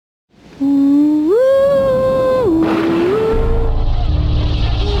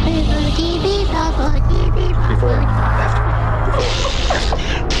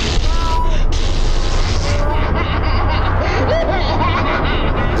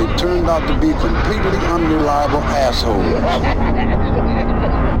out to be completely unreliable assholes.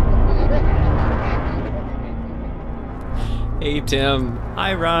 Hey, Tim.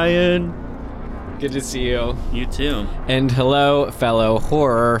 Hi, Ryan. Good to see you. You too. And hello, fellow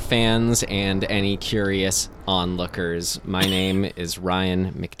horror fans and any curious onlookers. My name is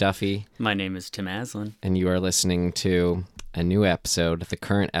Ryan McDuffie. My name is Tim Aslin. And you are listening to a new episode, the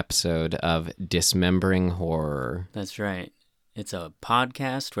current episode of Dismembering Horror. That's right. It's a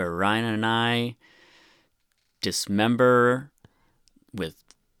podcast where Ryan and I dismember with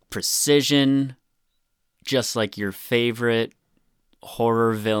precision, just like your favorite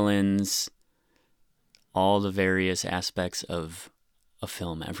horror villains, all the various aspects of a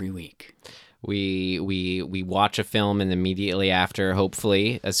film every week. We watch a film and immediately after,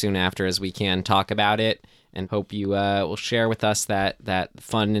 hopefully, as soon after as we can, talk about it, and hope you will share with us that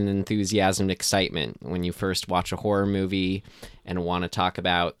fun and enthusiasm and excitement when you first watch a horror movie and want to talk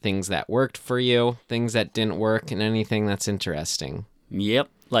about things that worked for you, things that didn't work, and anything that's interesting. Yep.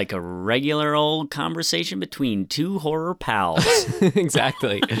 Like a regular old conversation between two horror pals.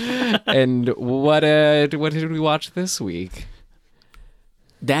 Exactly. And what did we watch this week?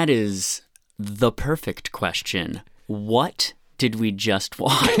 That is the perfect question. What did we just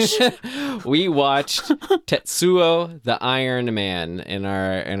watch? We watched Tetsuo the Iron Man in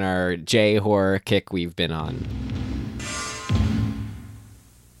our J-horror kick we've been on.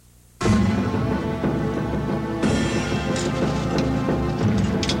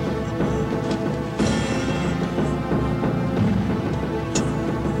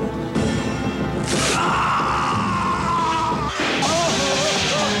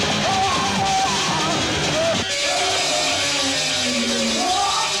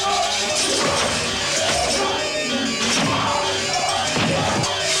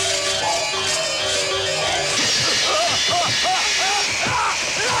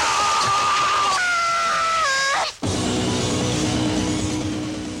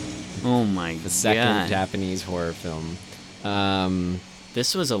 Oh my god. The second Japanese horror film.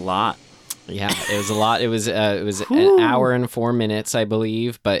 This was a lot. Yeah, it was a lot. It was an hour and 4 minutes, I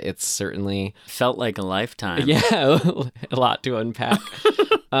believe, but it's certainly felt like a lifetime. Yeah, a lot to unpack.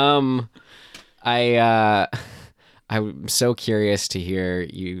 I'm so curious to hear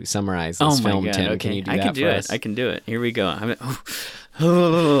you summarize this film, God, Tim. Okay. Can you do that for us? I can do it. Here we go.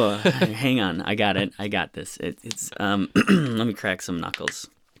 Hang on. I got it. I got this. It's let me crack some knuckles.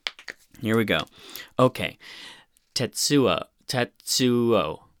 Here we go. Okay. Tetsuo,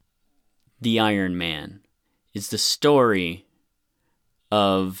 the Iron Man, is the story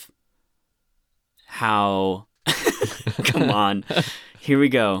of how... Come on. Here we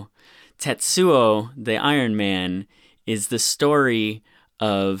go. Tetsuo, the Iron Man, is the story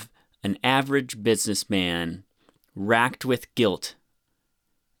of an average businessman racked with guilt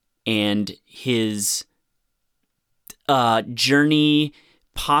and his journey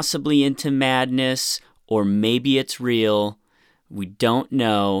possibly into madness, or maybe it's real. We don't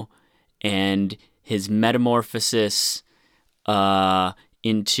know. And his metamorphosis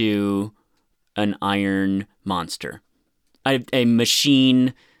into an iron monster. A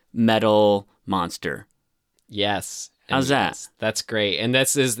machine metal monster. Yes. How's that? That's great. And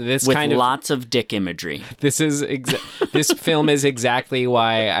this with kind of lots of dick imagery. This film is exactly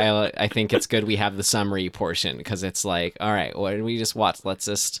why I think it's good we have the summary portion, because it's like, all right, what did we just watch? Let's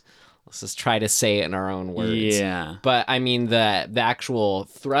just try to say it in our own words. Yeah. But I mean the actual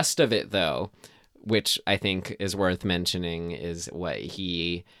thrust of it, though, which I think is worth mentioning, is what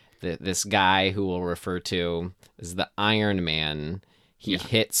this guy who we'll refer to as the Iron Man, he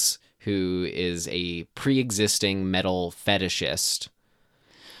hits who is a pre-existing metal fetishist.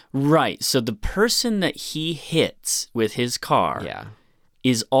 Right. So the person that he hits with his car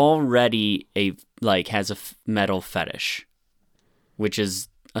is already has a metal fetish, which is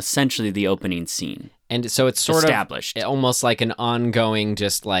essentially the opening scene. And so it's sort established. of almost like an ongoing,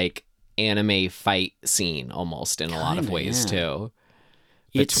 just like anime fight scene almost in a lot of ways too.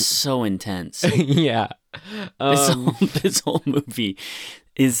 It's so intense. Yeah. This whole movie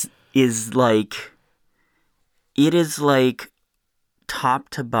is like, it is like top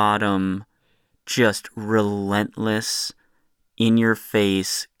to bottom, just relentless, in your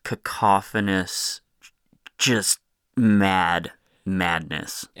face, cacophonous, just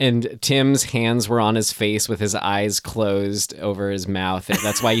madness. And Tim's hands were on his face with his eyes closed over his mouth.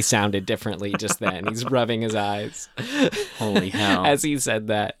 That's why he sounded differently just then. He's rubbing his eyes. Holy hell. As he said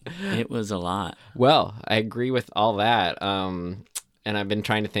that. It was a lot. Well, I agree with all that. And I've been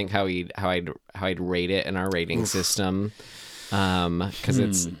trying to think how I'd rate it in our rating system.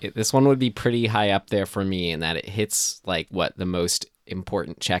 Because this one would be pretty high up there for me in that it hits like what the most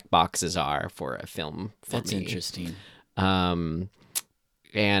important check boxes are for a film for That's me. interesting. And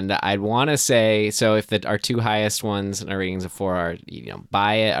I'd want to say, so if our two highest ones in our ratings of 4 are,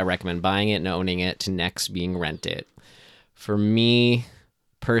 buy it, I recommend buying it and owning it, to next being rent it. For me,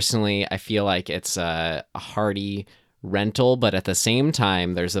 personally, I feel like it's a hearty rental, but at the same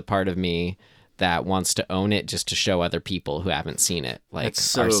time, there's a part of me that wants to own it just to show other people who haven't seen it, like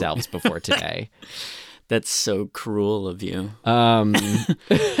ourselves before today. That's so cruel of you.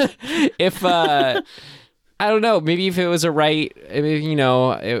 If I don't know, maybe if it was I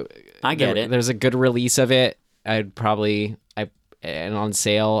get it. There's a good release of it. And on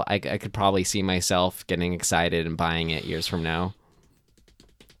sale, I could probably see myself getting excited and buying it years from now.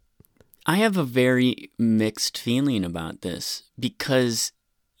 I have a very mixed feeling about this because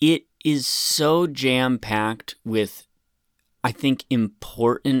it is so jam-packed with, I think,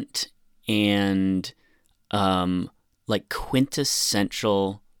 important and like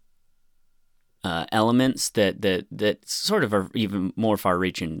quintessential elements that sort of are even more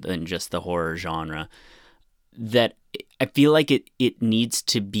far-reaching than just the horror genre, that I feel like it needs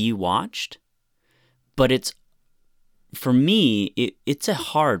to be watched, but it's, for me, it's a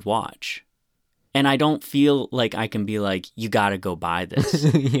hard watch. And I don't feel like I can be like, you gotta go buy this.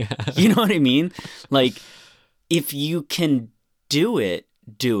 Yeah. You know what I mean? Like, if you can do it,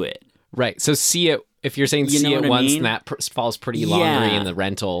 do it. Right. So see it, if you're saying see it once, and that falls pretty laundry in the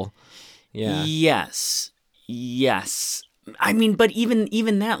rental. Yeah. Yes. I mean, but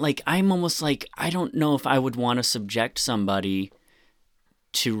even that, like, I'm almost like, I don't know if I would want to subject somebody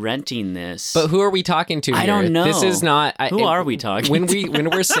to renting this. But who are we talking to here? I don't know. This is not. Who are we talking when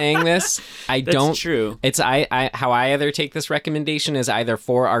we're saying this, I That's don't. True. It's how I either take this recommendation is either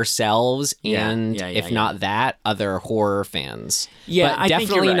for ourselves and if not that, other horror fans. Yeah, but I definitely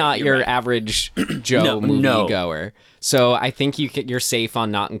think you're right. not You're your right. average Joe movie goer. So I think you're safe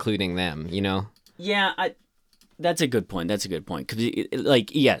on not including them. Yeah, that's a good point. Because, like,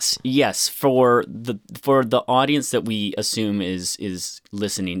 yes, for the audience that we assume is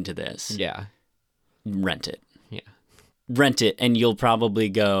listening to this, rent it. Yeah, rent it, and you'll probably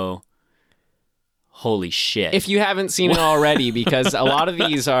go, holy shit! If you haven't seen it already, because a lot of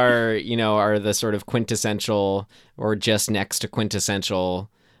these are the sort of quintessential or just next to quintessential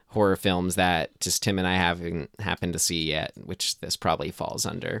horror films that just Tim and I haven't happened to see yet, which this probably falls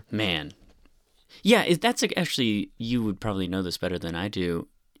under. Man. Yeah, that's actually, you would probably know this better than I do.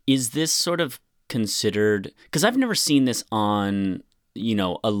 Is this sort of considered, because I've never seen this on,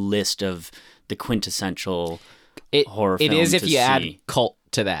 a list of the quintessential horror films. It is if you add cult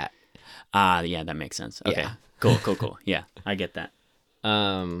to that. Yeah, that makes sense. Okay, yeah. Cool. Yeah, I get that.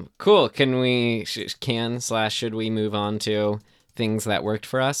 Cool. Should we move on to things that worked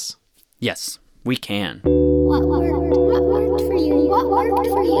for us? Yes, we can. What worked for you? What worked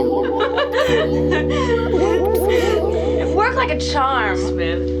for you? It worked like a charm,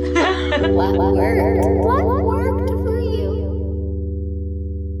 Smith. What worked for you?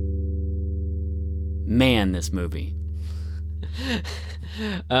 Man, this movie.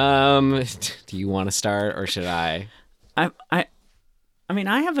 Do you want to start or should I? I mean,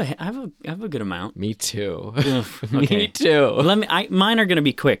 I have a good amount. Me too. Okay. Me too. Well, mine are gonna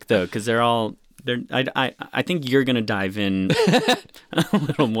be quick though, because I think you're gonna dive in a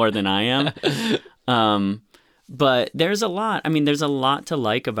little more than I am. But there's a lot. I mean, there's a lot to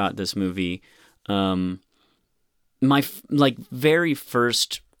like about this movie. My very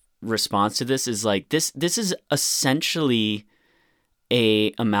first response to this is like this is essentially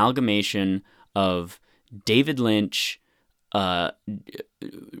a amalgamation of David Lynch,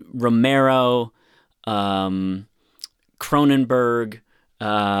 Romero, Cronenberg,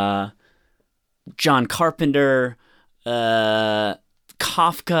 John Carpenter,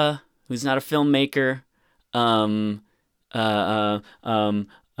 Kafka, who's not a filmmaker,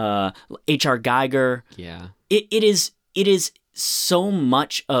 H.R. Geiger. Yeah. It is so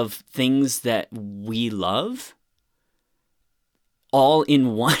much of things that we love all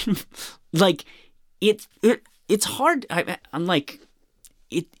in one. Like it's hard. I'm like,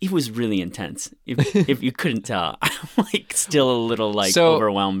 it was really intense. If you couldn't tell, I'm like still a little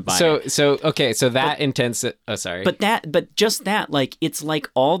overwhelmed by it. So that intense. Oh, sorry. But just that, like, it's like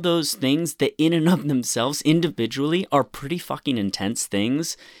all those things that in and of themselves individually are pretty fucking intense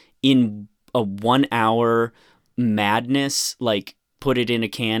things in a 1 hour madness, like put it in a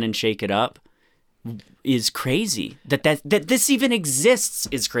can and shake it up. is crazy. That this even exists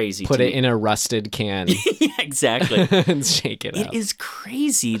is crazy. Put to it me. in a rusted can Yeah, exactly. and shake it It up. is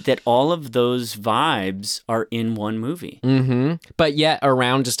crazy that all of those vibes are in one movie. But yet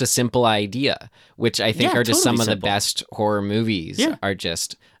around just a simple idea, which I think Yeah, are just totally some of the simple. best horror movies Yeah. are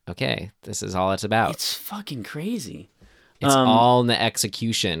just, okay, this is all it's about. It's fucking crazy. It's all in the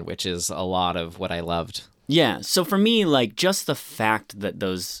execution, which is a lot of what I loved. Yeah. So for me, like, just the fact that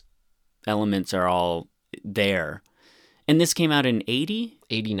those elements are all there, and this came out in 80.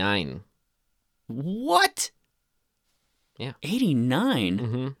 89. What? Yeah. 89.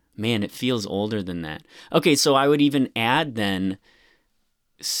 Mm-hmm. Man, it feels older than that. Okay, so I would even add then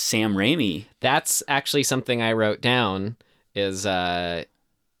Sam Raimi. That's actually something I wrote down is,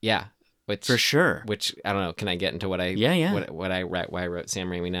 which For sure. Which I don't know. Can I get into what I Yeah. what I write? Why I wrote Sam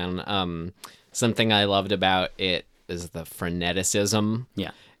Raimi down? Something I loved about it is the freneticism.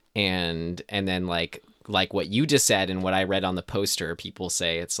 Yeah. And then like what you just said and what I read on the poster, people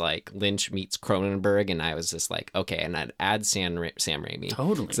say it's like Lynch meets Cronenberg, and I was just like, okay, and I'd add Sam Raimi.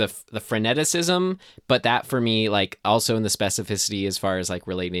 Totally. It's the freneticism, but that for me, like also in the specificity as far as like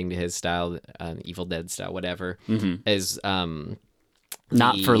relating to his style, Evil Dead style, whatever, is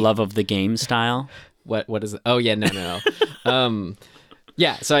Not the- for love of the game style. what is it? Oh yeah, no.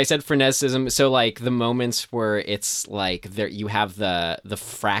 Yeah, so I said freneticism. So like the moments where it's like there you have the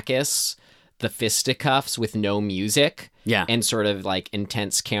fracas, the fisticuffs with no music, Yeah. and sort of like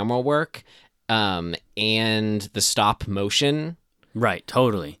intense camera work, and the stop motion. Right,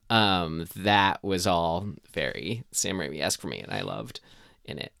 totally. That was all very Sam Raimi-esque for me, and I loved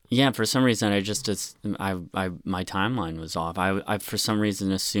in it. Yeah, for some reason I just my timeline was off. I for some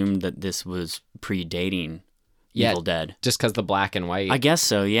reason assumed that this was predating Yeah, Evil Dead. just because the black and white. I guess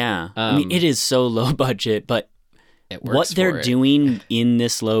so, yeah. I mean, it is so low budget, but it what works they're for it. doing in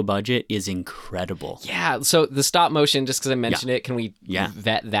this low budget is incredible. Yeah, so the stop motion, just because I mentioned it, can we Yeah.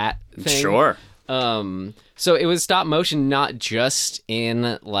 vet that thing? Sure. So it was stop motion, not just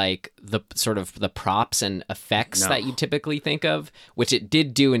in like the sort of the props and effects No. that you typically think of, which it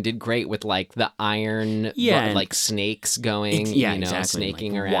did do and did great with like the iron, Yeah, and- like snakes going, Yeah, you know, exactly.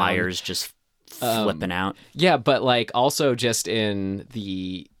 snaking Like around. wires just flipping out. Yeah, but like also just in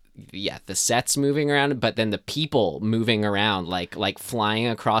the sets moving around, but then the people moving around, like flying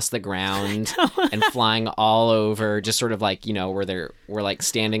across the ground and flying all over, just sort of like, you know, where we're like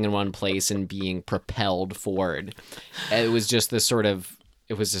standing in one place and being propelled forward. It was just a sort of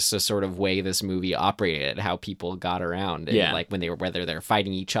way this movie operated, how people got around, and Yeah. like whether they're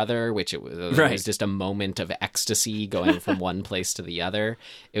fighting each other, which it was Right. just a moment of ecstasy going from one place to the other.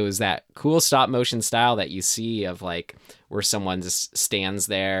 It was that cool stop motion style that you see of like where someone just stands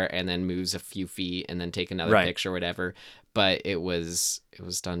there and then moves a few feet and then take another Right. picture or whatever. But it was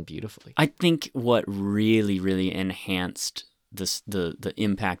done beautifully. I think what really, really enhanced the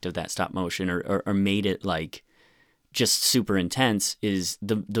impact of that stop motion or made it like just super intense is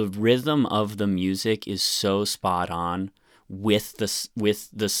the rhythm of the music is so spot on with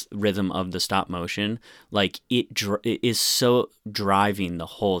this rhythm of the stop motion. Like it is so driving the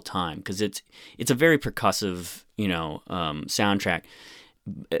whole time, because it's a very percussive, you know, soundtrack,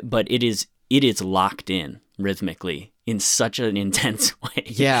 but it is locked in rhythmically in such an intense way.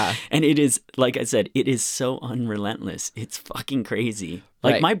 Yeah. And it is, like I said, it is so unrelentless. It's fucking crazy.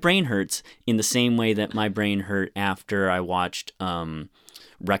 Like Right. my brain hurts in the same way that my brain hurt after I watched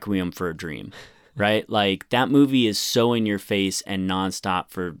Requiem for a Dream, right? Like that movie is so in your face and nonstop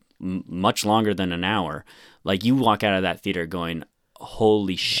for much longer than an hour. Like you walk out of that theater going,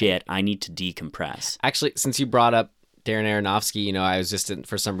 holy shit, I need to decompress. Actually, since you brought up Darren Aronofsky, you know, I was just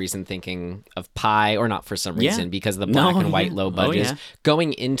for some reason thinking of Pi, or not for some Yeah. reason, because of the No, black and white yeah. low Oh, budgets. yeah.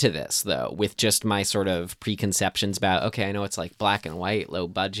 Going into this, though, with just my sort of preconceptions about, okay, I know it's like black and white, low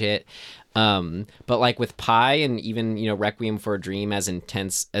budget. But like with Pi and even, you know, Requiem for a Dream, as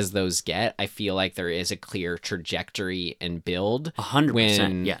intense as those get, I feel like there is a clear trajectory and build.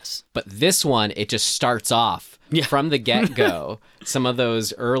 100%, yes. But this one, it just starts off Yeah. from the get-go. Some of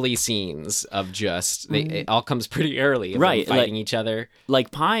those early scenes of just, it all comes pretty early. Of them Right, fighting like- each other.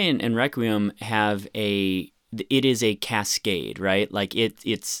 Like Pi and Requiem have it is a cascade, right? Like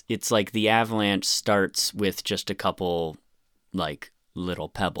it's like the avalanche starts with just a couple like little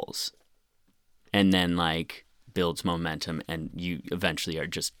pebbles, and then like builds momentum, and you eventually are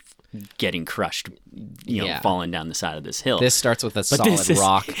just getting crushed, you know, Yeah. falling down the side of this hill. This starts with a this solid is-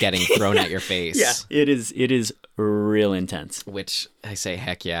 rock getting thrown at your face. Yeah, it is real intense. Which I say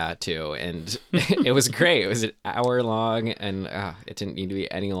heck yeah to. And it was great. It was an hour long, and it didn't need to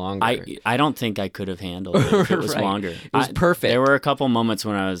be any longer. I don't think I could have handled it if it was Right. longer. It was perfect. There were a couple moments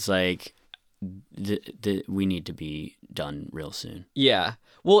when I was like, we need to be done real soon. Yeah.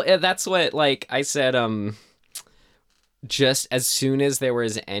 Well, that's what, like I said, just as soon as there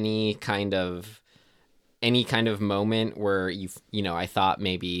was any kind of moment where I thought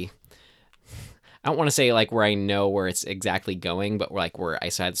maybe, I don't want to say like where I know where it's exactly going, but like where I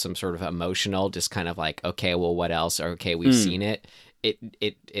had some sort of emotional, just kind of like, okay, well, what else? Or, okay, we've seen it.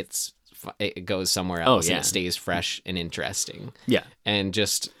 It goes somewhere else and it stays fresh and interesting. Yeah. And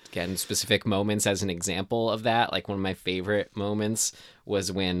just, again, specific moments as an example of that. Like one of my favorite moments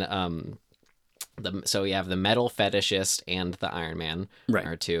was when so you have the metal fetishist and the Iron Man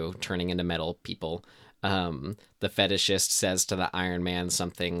are two turning into metal people. The fetishist says to the Iron Man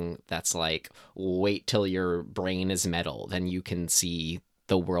something that's like, wait till your brain is metal, then you can see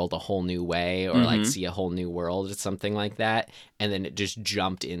the world a whole new way, or like see a whole new world, or something like that. And then it just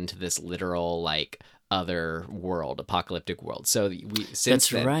jumped into this literal like other world, apocalyptic world. So up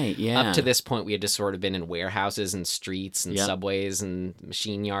to this point, we had just sort of been in warehouses and streets and subways and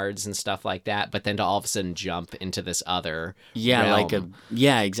machine yards and stuff like that. But then to all of a sudden jump into this other realm.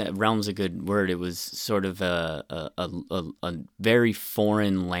 Exactly. Realm's a good word. It was sort of a very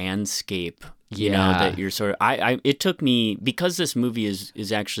foreign landscape. You know, that you're sort of. It took me, because this movie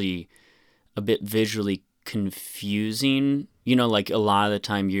is actually a bit visually confusing. You know, like a lot of the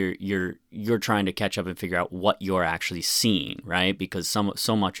time you're trying to catch up and figure out what you're actually seeing, right? Because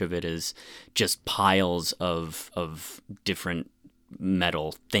so much of it is just piles of different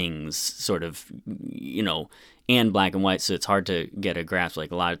metal things, sort of, you know, and black and white. So it's hard to get a grasp.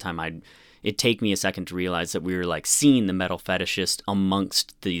 Like a lot of time it'd take me a second to realize that we were like seeing the metal fetishist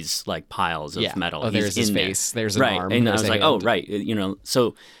amongst these like piles of metal. Oh, there's his face. There's an arm. And I was like, oh, right. You know,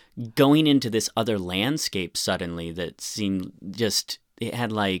 so going into this other landscape suddenly that seemed just, it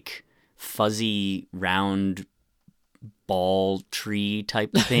had like fuzzy round ball tree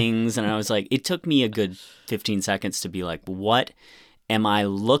type things. And I was like, it took me a good 15 seconds to be like, what am I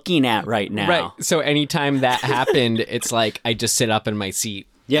looking at right now? Right. So anytime that happened, it's like I just sit up in my seat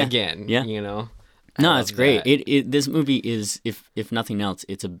again. Yeah. You know? No, it's great. This movie is, if nothing else,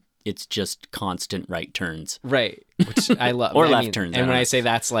 it's just constant right turns. Right. Which I love. Or left turns. And when I say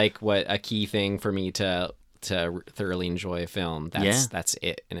that's like what a key thing for me to thoroughly enjoy a film, that's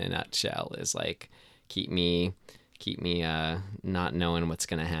it in a nutshell, is like keep me not knowing what's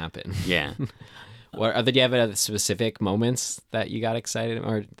going to happen. Yeah. Do you have other specific moments that you got excited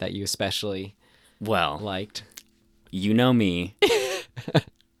or that you especially liked? You know me.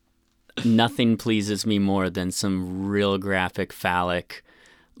 Nothing pleases me more than some real graphic, phallic,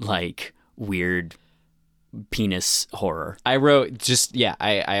 like weird penis horror. I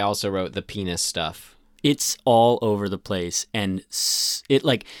also wrote the penis stuff. It's all over the place, and it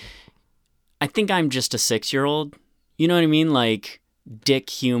like, I think I'm just a 6-year-old. You know what I mean? Like dick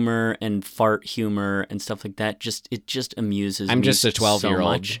humor and fart humor and stuff like that. It just amuses me. I'm just a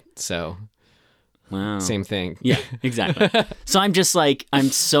 12-year-old, so so wow, same thing. Yeah, exactly. So I'm just like, I'm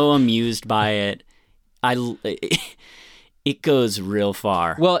so amused by it. It goes real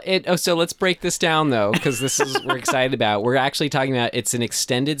far. Well, so let's break this down, though, because this is what we're excited about. We're actually talking about, it's an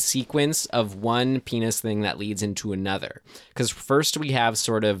extended sequence of one penis thing that leads into another. Because first we have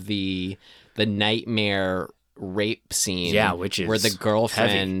sort of the nightmare rape scene. Yeah, which is where the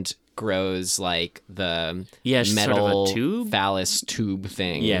girlfriend heavy. Grows like the sort metal of a tube? phallus tube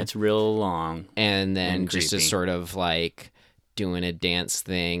thing. Yeah, it's real long. And then and just creepy. a sort of like doing a dance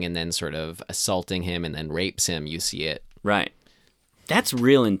thing and then sort of assaulting him and then rapes him. You see it. Right. That's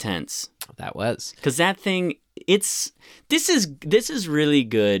real intense. That was. Because that thing, this is really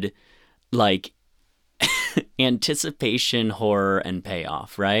good, like, anticipation, horror, and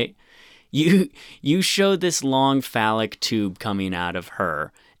payoff, right? You show this long phallic tube coming out of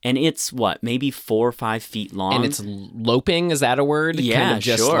her, and it's what, maybe 4 or 5 feet long, and it's loping. Is that a word? Yeah, kind of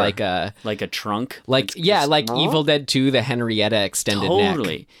just sure. like a trunk. Like like Evil Dead 2, the Henrietta extended neck.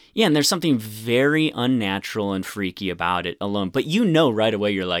 Totally. Yeah, and there's something very unnatural and freaky about it alone. But you know right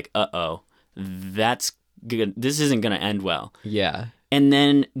away, you're like, uh-oh, that's good. This isn't going to end well. Yeah. And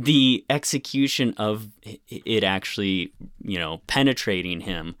then the execution of it actually, penetrating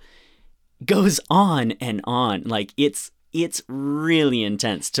him goes on and on. Like, it's really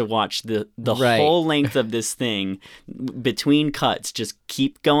intense to watch the right. whole length of this thing between cuts just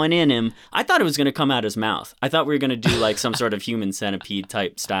keep going in him. I thought it was going to come out his mouth. I thought we were going to do like some sort of human centipede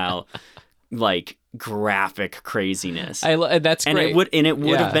type style, like graphic craziness. That's great. It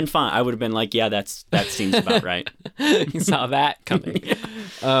would have been fun. I would have been like, yeah, that seems about right. You saw that coming.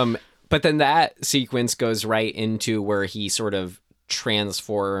 But then that sequence goes right into where he sort of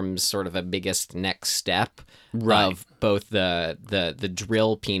transforms sort of a biggest next step of both the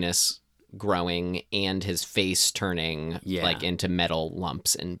drill penis growing and his face turning Yeah. like into metal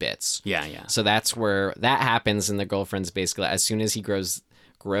lumps and bits. Yeah, yeah. So that's where that happens, and the girlfriend's basically as soon as he grows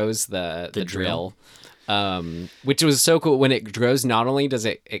the drill. Which was so cool when it grows. Not only does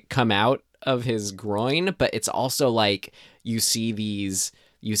it come out of his groin, but it's also like you see these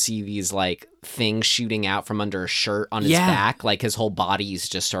like things shooting out from under a shirt on his back, like his whole body's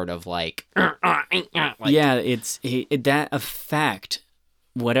just sort of like yeah, that effect,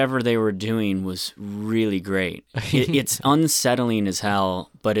 whatever they were doing was really great. It's unsettling as hell,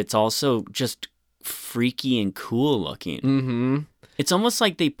 but it's also just freaky and cool looking. Mm-hmm. It's almost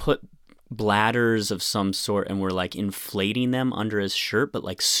like they put bladders of some sort and were like inflating them under his shirt, but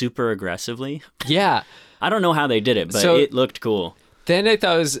like super aggressively. Yeah. I don't know how they did it, but So- it looked cool. Then I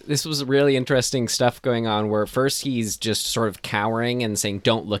thought this was really interesting stuff going on where first he's just sort of cowering and saying,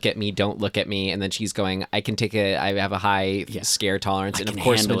 don't look at me. And then she's going, I have a high scare tolerance. And of can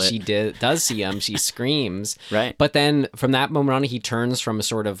course, when handle she does see him, she screams. Right. But then from that moment on, he turns from a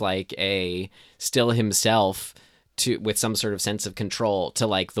sort of like a still himself with some sort of sense of control to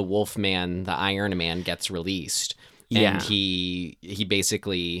like the Wolfman, the Iron Man gets released. Yeah. And he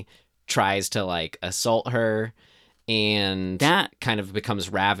basically tries to like assault her. And That- kind of becomes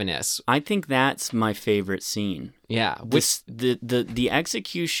ravenous. I think that's my favorite scene. Yeah. The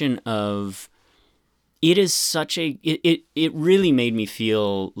execution of it is such a it really made me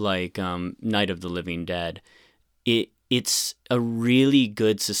feel like Night of the Living Dead. It's a really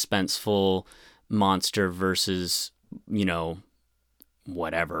good suspenseful monster versus, you know,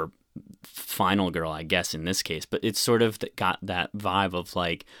 whatever final girl, I guess in this case, but it's sort of got that vibe of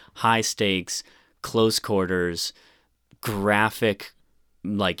like high stakes, close quarters, graphic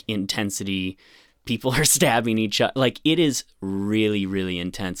like intensity. People are stabbing each other. Like it is really, really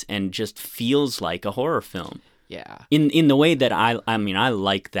intense and just feels like a horror film. Yeah. In the way that I mean, I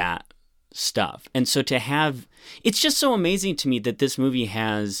like that stuff. And so to have, it's just so amazing to me that this movie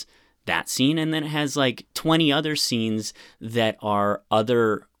has that scene and then it has like 20 other scenes that are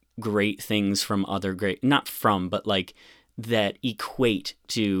other great things from other great, not from, but like that equate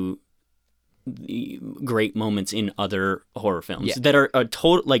to great moments in other horror films that are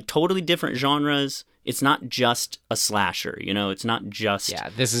totally different genres. It's not just a slasher, you know. It's not just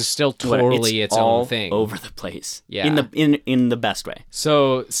this is still totally its all own thing. over the place. Yeah. in the best way.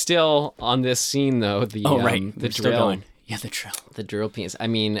 So still on this scene though, the The drill, still going. Yeah, the drill. the drill piece. I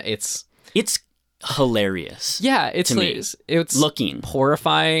mean, it's hilarious. it's to me. it's Looking.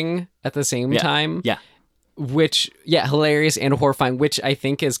 horrifying at the same time. Yeah. Which hilarious and horrifying, which I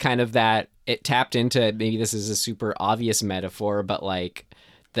think is kind of that it tapped into, maybe this is a super obvious metaphor, but like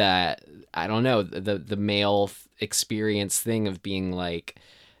that, I don't know, the male experience thing of being like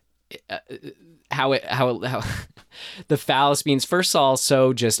how the phallus beings, first of all,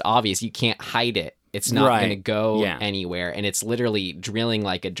 so just obvious, you can't hide it. It's not going to go anywhere, and it's literally drilling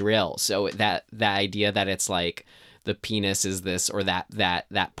like a drill. So that idea that it's like the penis is this or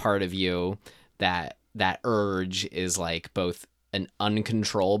that part of you, that urge is like both an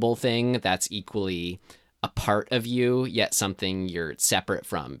uncontrollable thing that's equally a part of you, yet something you're separate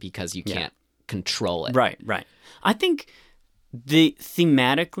from because you can't control it. Right. I think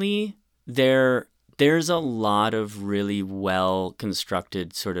thematically there's a lot of really well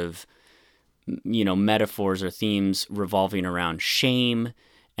constructed sort of, you know, metaphors or themes revolving around shame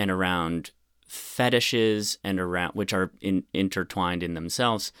and around fetishes and around, which are intertwined in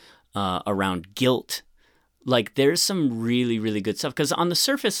themselves, around guilt. Like there's some really, really good stuff, because on the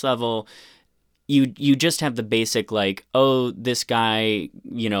surface level, you just have the basic like, oh, this guy,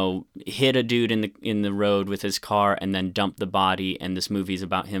 you know, hit a dude in the road with his car and then dumped the body, and this movie's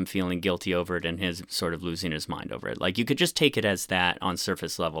about him feeling guilty over it and his sort of losing his mind over it. Like you could just take it as that on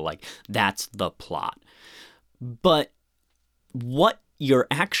surface level, like that's the plot. But what you're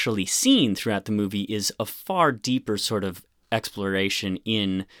actually seeing throughout the movie is a far deeper sort of exploration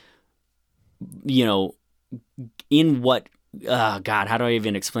in, you know, in what, God, how do I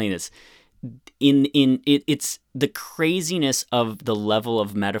even explain this? It's the craziness of the level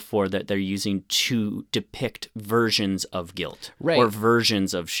of metaphor that they're using to depict versions of guilt, Right. or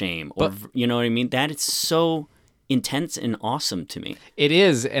versions of shame, or you know what I mean? That is so intense and awesome to me. It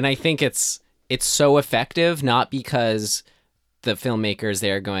is, and I think it's so effective, not because the filmmakers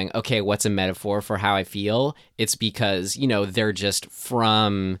there going, okay, what's a metaphor for how I feel? It's because, you know, they're just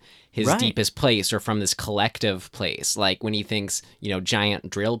from his Right. deepest place, or from this collective place. Like when he thinks, you know, giant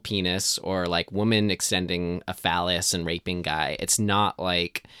drill penis, or like woman extending a phallus and raping guy, it's not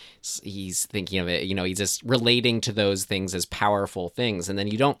like he's thinking of it, you know, he's just relating to those things as powerful things. And then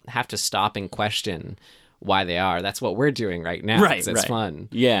you don't have to stop and question why they are. That's what we're doing right now. Right, 'cause it's right. fun.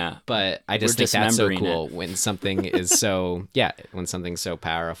 Yeah. But I just We're think that's so dismembering cool when something is so when something's so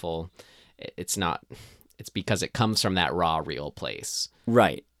powerful, it's because it comes from that raw, real place.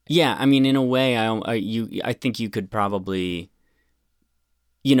 Right. Yeah. I mean, in a way, I think you could probably,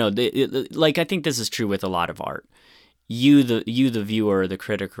 like, I think this is true with a lot of art. You, the viewer, the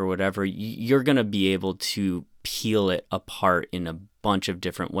critic, or whatever, you're gonna be able to peel it apart in a bunch of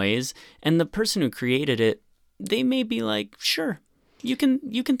different ways, and the person who created it, they may be like, sure, you can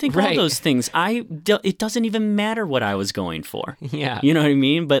think all Right. those things. It doesn't even matter what I was going for. Yeah. You know what I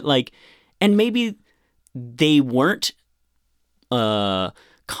mean? But like, and maybe they weren't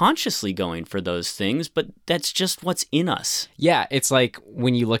consciously going for those things, but that's just what's in us. Yeah, it's like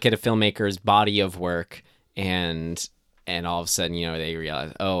when you look at a filmmaker's body of work and all of a sudden, they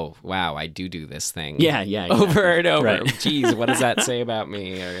realize, oh, wow, I do this thing. Yeah, yeah. Over and over. Right. Geez, what does that say about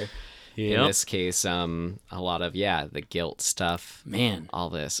me? Or in Yep. this case, a lot of, the guilt stuff. Man, All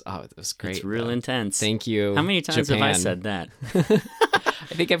this. Oh, it was great. it's real though. intense. Thank you. How many times have I Japan. said that?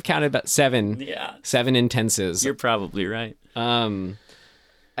 I think I've counted about 7. Yeah. 7 intenses. You're probably right.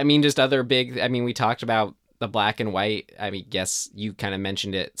 I mean, just other big. I mean, we talked about the black and white. I mean, guess you kind of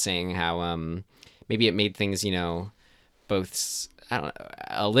mentioned it, saying how maybe it made things, both, I don't know,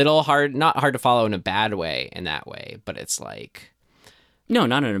 a little hard, not hard to follow in a bad way in that way, but it's like, No,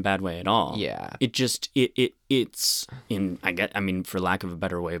 not in a bad way at all. Yeah. It just it's for lack of a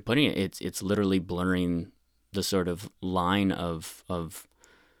better way of putting it, it's literally blurring the sort of line of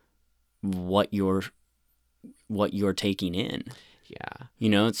what you're taking in. yeah,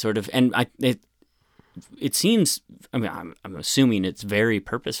 It's sort of, and it seems, I mean, I'm assuming it's very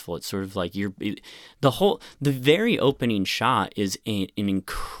purposeful. It's sort of like the very opening shot is an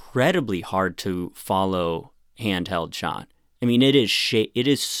incredibly hard to follow handheld shot. I mean, it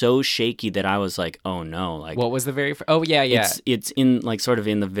is so shaky that I was like, oh no, like what was the very? Oh yeah, yeah. It's in like sort of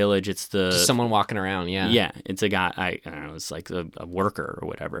in the village. It's Just someone walking around. Yeah, yeah. It's a guy. I don't know. It's like a worker or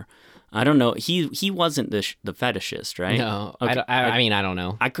whatever. I don't know. He wasn't the fetishist, right? No, Okay. I mean, I don't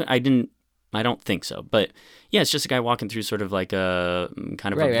know. I don't think so. But yeah, it's just a guy walking through sort of like a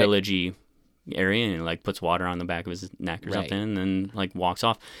kind of Right, a right. villagey area, and he like puts water on the back of his neck or Right. something, and then like walks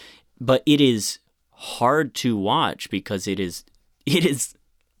off. But it is hard to watch because it is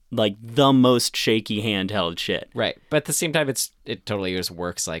like the most shaky handheld shit. Right, but at the same time, it totally just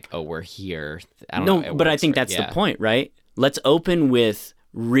works. Like, oh, we're here. I don't No, know. It but I works think for- that's yeah. the point, right? Let's open with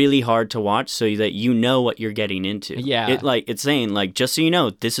really hard to watch so that you know what you're getting into. Yeah. It's saying like, just so you know,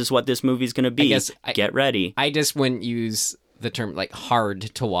 this is what this movie's going to be. guess Get ready. I just wouldn't use the term like hard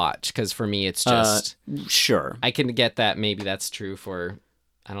to watch because for me, it's just Sure. I can get that. Maybe that's true for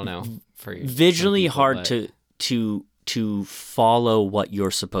I don't know for Visually some people, hard but- to follow what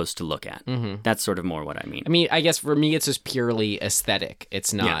you're supposed to look at. Mhm. That's sort of more what I mean. I mean, I guess for me, it's just purely aesthetic.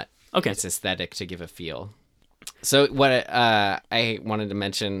 It's not. Okay. It's aesthetic to give a feel. So what I wanted to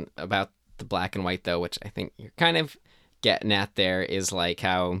mention about the black and white, though, which I think you're kind of getting at there, is like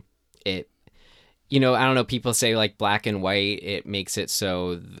how it, I don't know, people say like black and white, it makes it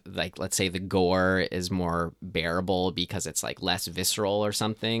so like, let's say the gore is more bearable because it's like less visceral or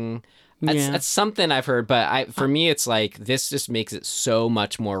something. That's something I've heard, but for me, it's like this just makes it so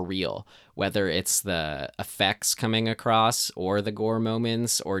much more real, whether it's the effects coming across or the gore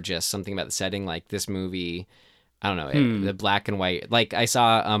moments or just something about the setting. Like this movie, I don't know, the black and white. Like I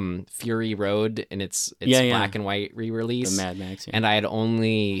saw Fury Road and it's black and white re-release. The Mad Max. Yeah. And I had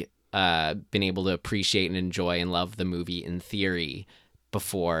only been able to appreciate and enjoy and love the movie in theory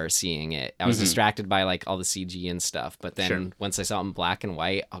before seeing it. I was distracted by like all the CG and stuff, but then once I saw it in black and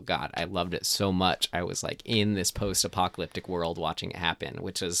white, oh god, I loved it so much. I was like in this post-apocalyptic world watching it happen,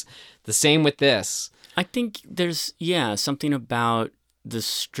 which is the same with this. I think there's something about the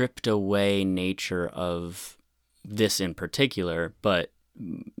stripped away nature of this in particular, but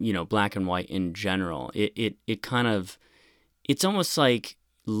black and white in general. It kind of, it's almost like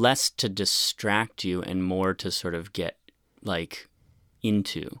less to distract you and more to sort of get like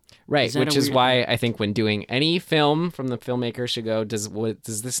into. Right, that which a is weird- why I think when doing any film from the filmmaker should go, does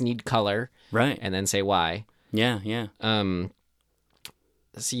this need color? Right. And then say why. Yeah.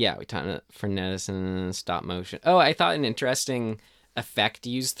 So yeah, we talked about frenetic and stop motion. Oh, I thought an interesting effect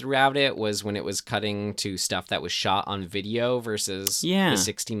used throughout it was when it was cutting to stuff that was shot on video versus the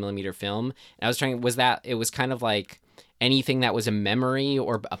 16 millimeter film. And I was it was kind of like anything that was a memory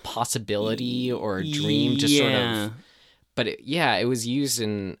or a possibility or a dream to sort of, but it was used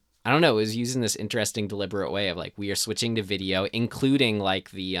in, I don't know, it was used in this interesting deliberate way of like, we are switching to video, including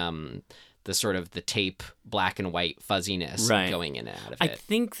like the sort of the tape black and white fuzziness Right. going in and out of I it.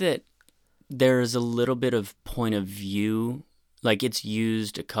 think that there's a little bit of point of view. Like, it's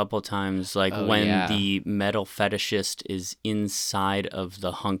used a couple times, like when the metal fetishist is inside of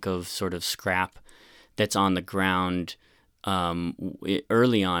the hunk of sort of scrap that's on the ground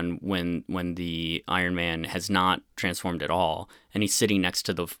early on when the Iron Man has not transformed at all, and he's sitting next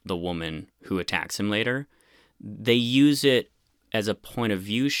to the woman who attacks him later. They use it as a point of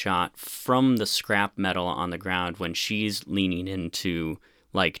view shot from the scrap metal on the ground when she's leaning in to,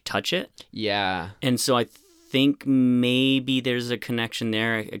 like, touch it. Yeah. And so I think maybe there's a connection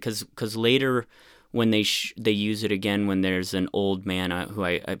there, because later when they use it again when there's an old man who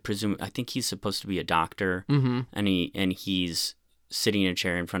I presume, I think he's supposed to be a doctor, and he's sitting in a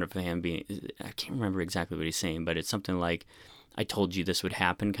chair in front of him I can't remember exactly what he's saying, but it's something like, "I told you this would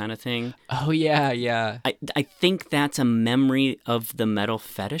happen," kind of thing. Oh yeah. I think that's a memory of the metal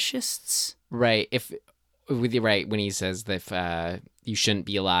fetishists. Right. When he says that if you shouldn't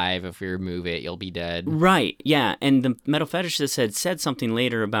be alive, if we remove it, you'll be dead. Right, yeah. And the metal fetishist had said something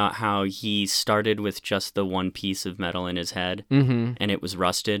later about how he started with just the one piece of metal in his head, and it was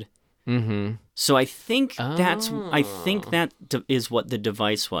rusted. Mm-hmm. So I think that is what the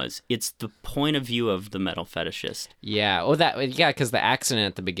device was. It's the point of view of the metal fetishist. Yeah. Oh, because the accident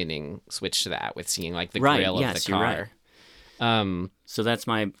at the beginning switched to that with seeing like the grill of the car. You're right. So that's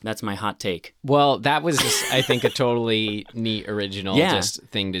my hot take. Well, that was just, I think, a totally neat original just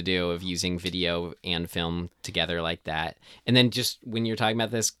thing to do, of using video and film together like that. And then just when you're talking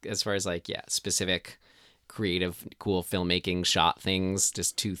about this, as far as like, specific creative, cool filmmaking shot things,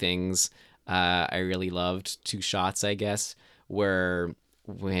 just two things I really loved, two shots, I guess, were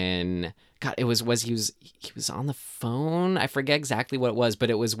when he was on the phone. I forget exactly what it was,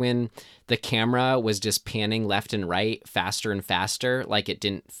 but it was when the camera was just panning left and right faster and faster, like it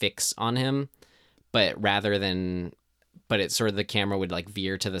didn't fix on him, but it's sort of, the camera would like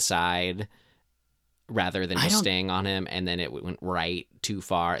veer to the side rather than just staying on him, and then it went right too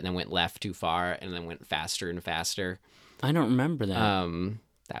far and then went left too far and then went faster and faster. I don't remember that.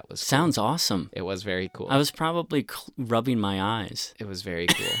 That was sounds cool. Awesome. It was very cool. I was probably rubbing my eyes. It was very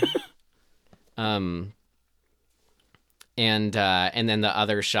cool. And then the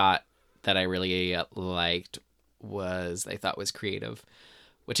other shot that I really liked I thought was creative,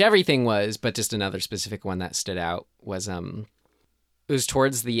 which everything was, but just another specific one that stood out was it was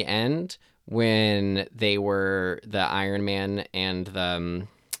towards the end when the Iron Man and the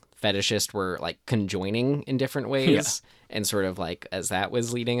fetishist were like conjoining in different ways, and sort of like as that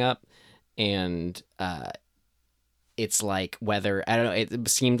was leading up, and it's like whether, I don't know, it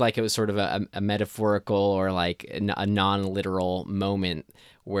seemed like it was sort of a metaphorical or like a non-literal moment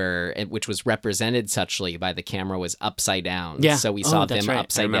which was represented suchly by the camera was upside down. Yeah. So we saw them right.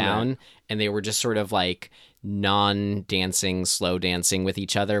 upside down, and they were just sort of like non-dancing, slow dancing with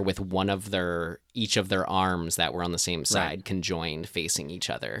each other, with each of their arms that were on the same side conjoined facing each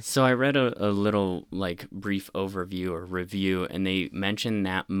other. So I read a little like brief overview or review, and they mentioned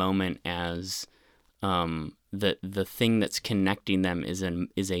that moment as the thing that's connecting them is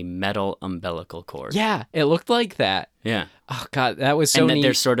a metal umbilical cord. Yeah, it looked like that. Yeah. Oh God, that was so neat. And that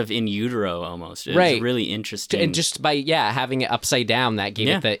they're sort of in utero almost. It was really interesting. And just by having it upside down, that gave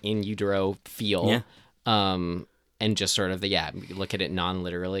it the in utero feel. Yeah. And just sort of look at it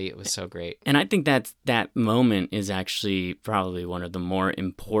non-literally. It was so great. And I think that moment is actually probably one of the more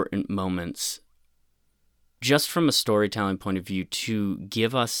important moments, just from a storytelling point of view, to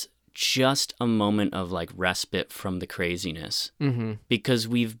give us just a moment of like respite from the craziness, because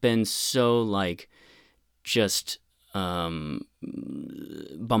we've been so like just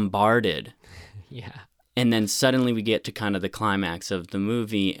bombarded. Yeah. And then suddenly we get to kind of the climax of the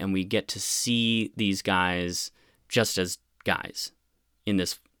movie, and we get to see these guys just as guys in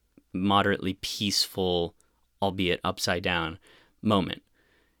this moderately peaceful, albeit upside down moment,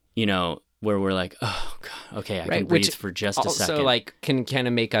 where we're like, oh God, okay, I can breathe for just a second. Also, like, can kind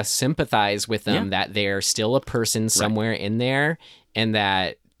of make us sympathize with them, that they're still a person somewhere in there, and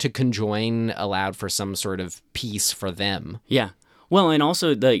that to conjoin allowed for some sort of peace for them. Yeah. Well, and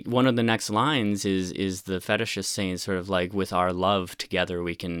also one of the next lines is the fetishist saying sort of like, with our love together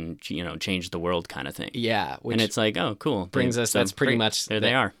we can change the world kind of thing. Yeah, and it's like, oh, cool. That's pretty much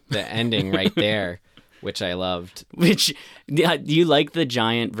they are. The ending right there, which I loved. Which do you like the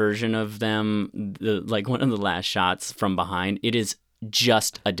giant version of them? Like one of the last shots from behind, it is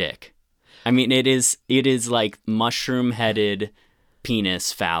just a dick. I mean, it is like mushroom-headed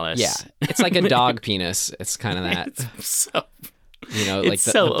penis phallus. Yeah, it's like a dog penis. It's kind of that. It's so. Like it's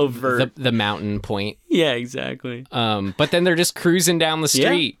so overt. The mountain point. Yeah, exactly. But then they're just cruising down the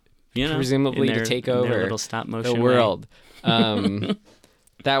street, presumably to take over little stop motion the world.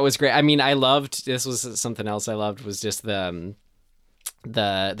 That was great. I mean, I loved, this was something else I loved, was just the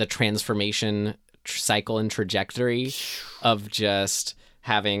transformation cycle and trajectory of just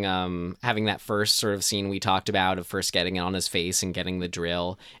having that first sort of scene we talked about of first getting it on his face and getting the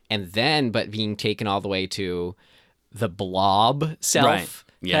drill, and then but being taken all the way to the blob self. Right.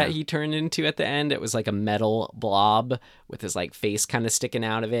 Yeah. That he turned into at the end. It was like a metal blob with his like face kind of sticking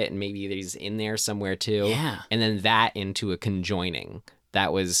out of it, and maybe he's in there somewhere too. Yeah. And then that into a conjoining.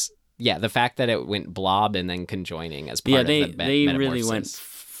 That was, yeah, the fact that it went blob and then conjoining as part of the they really went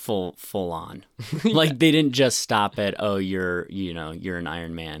full on. Like they didn't just stop at, oh, you're an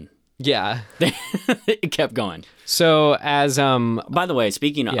Iron Man. Yeah. It kept going. So as by the way,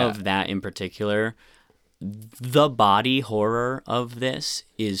 speaking of that in particular, the body horror of this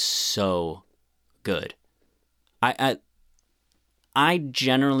is so good. I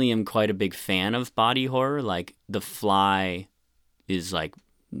generally am quite a big fan of body horror. Like The Fly is like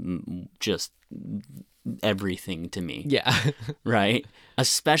just everything to me. Yeah. Right?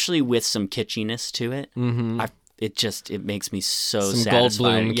 Especially with some kitschiness to it. Mm-hmm. It makes me so Some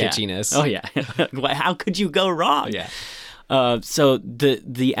satisfied. Goldblum kitschiness. Oh yeah. How could you go wrong? Yeah. So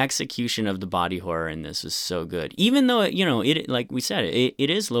the execution of the body horror in this is so good. Even though it like we said, it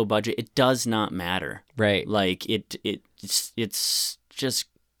is low budget, it does not matter. Right. Like it's just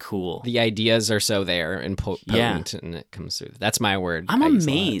cool. The ideas are so there and potent, and it comes through. That's my word. I'm I use a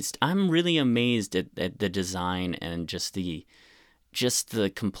lot. amazed. I'm really amazed at the design and just the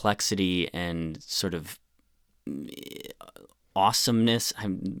complexity and sort of awesomeness,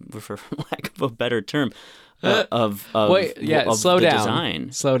 for lack of a better term, of slow the down.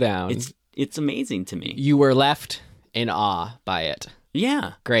 design. Slow down. It's amazing to me. You were left in awe by it.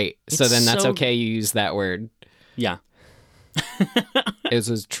 Yeah. Great. So It's then that's so- okay. You use that word. Yeah. It was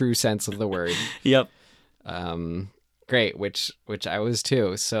a true sense of the word. Yep. Great. Which I was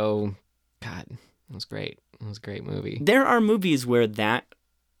too. So, God, it was great. It was a great movie. There are movies where that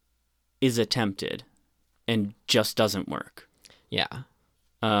is attempted and just doesn't work. Yeah.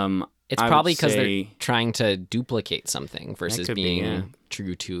 It's I probably would because they're say- trying to duplicate something versus could be, being yeah.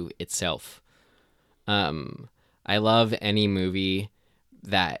 true to itself. I love any movie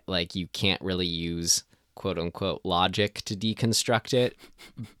that like you can't really use quote unquote logic to deconstruct it,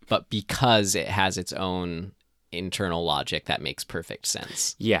 but because it has its own internal logic that makes perfect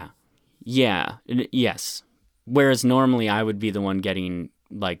sense. Yeah. Yes. Whereas normally I would be the one getting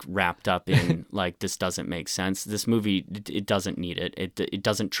like wrapped up in like this doesn't make sense. This movie it doesn't need it. It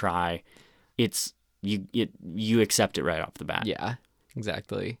doesn't try. It's you accept it right off the bat. Yeah,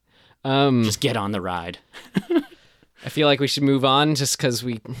 exactly. Just get on the ride. I feel like we should move on just because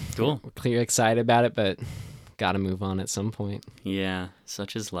we're Cool. clearly excited about it, but gotta move on at some point. Yeah,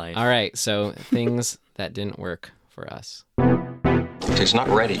 such is life. All right, so things that didn't work for us. It's not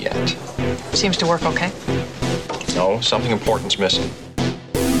ready yet. Seems to work okay. No, something important's missing.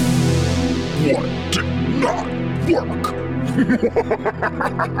 What did not work?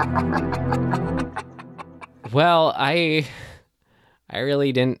 Well, I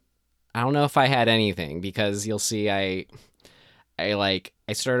really didn't. I don't know if I had anything because you'll see I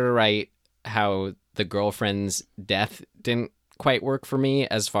started to write how the girlfriend's death didn't quite work for me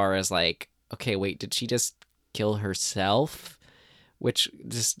as far as like, okay, wait, did she just kill herself? Which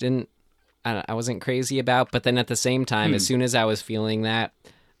just didn't, I wasn't crazy about. But then at the same time, as soon as I was feeling that,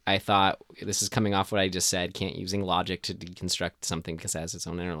 I thought, this is coming off what I just said, can't using logic to deconstruct something because it has its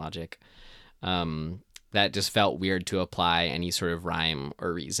own inner logic. That just felt weird to apply any sort of rhyme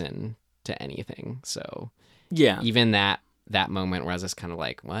or reason to anything. So Yeah. even that moment where I was just kind of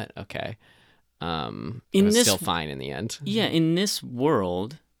like, what? Okay. It In was this- still fine in the end. Yeah, in this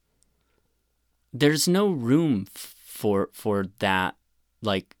world, there's no room for that,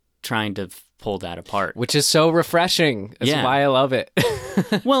 like trying to pull that apart. Which is so refreshing. That's Yeah. why I love it.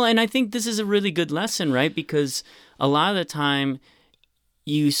 Well, and I think this is a really good lesson, right? Because a lot of the time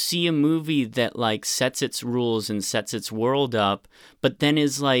you see a movie that like sets its rules and sets its world up, but then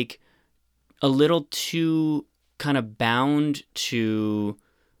is like a little too kind of bound to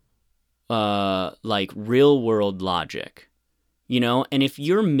like real world logic. You know, and if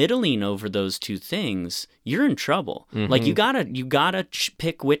you're middling over those two things, you're in trouble. Like you gotta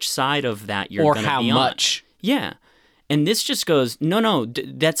pick which side of that you're or gonna how be on. much. Yeah. And this just goes, no,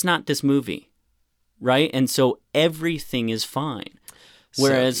 that's not this movie. Right? And so everything is fine.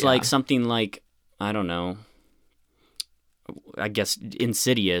 Whereas So, like yeah. something like, I don't know, I guess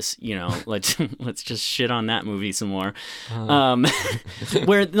Insidious, you know, let's just shit on that movie some more.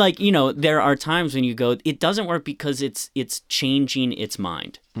 Where like, you know, there are times when you go, it doesn't work because it's changing its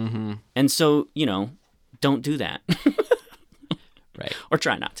mind. Mm-hmm. And so, you know, don't do that. Right. Or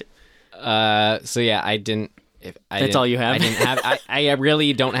try not to. So yeah, I didn't. That's all you have? I didn't have. I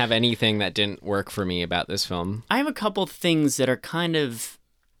really don't have anything that didn't work for me about this film. I have a couple things that are kind of,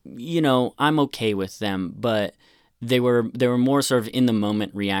 I'm okay with them, but they were more sort of in the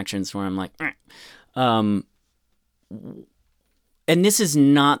moment reactions where I'm like, and this is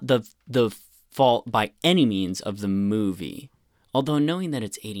not the fault by any means of the movie, although knowing that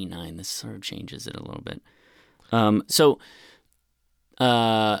it's 89, this sort of changes it a little bit.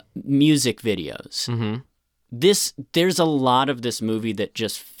 Music videos. Mm-hmm. There's a lot of this movie that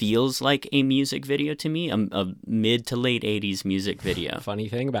just feels like a music video to me, a mid to late 80s music video. Funny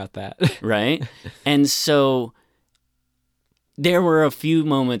thing about that. Right? And so there were a few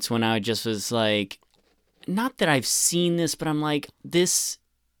moments when I just was like, not that I've seen this, but I'm like, it's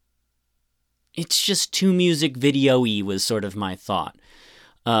just too music video-y was sort of my thought.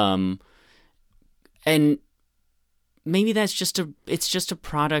 And maybe it's just a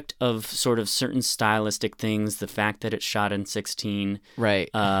product of sort of certain stylistic things, the fact that it's shot in 16, Right.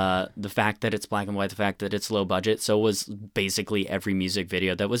 The fact that it's black and white, the fact that it's low budget. So was basically every music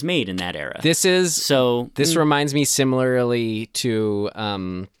video that was made in that era. This reminds me similarly to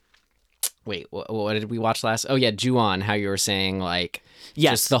wait, what did we watch last? Oh yeah, Ju-on, how you were saying like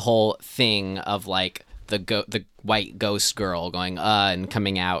Yes. just the whole thing of like the white ghost girl going and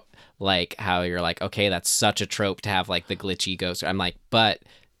coming out, like how you're like, okay, that's such a trope to have like the glitchy ghost. I'm like, but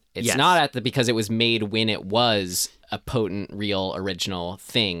it's Yes. not because it was made when it was a potent, real, original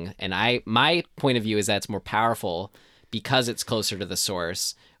thing. And my point of view is that it's more powerful because it's closer to the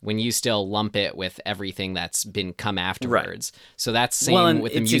source when you still lump it with everything that's been come afterwards. Right. So that's same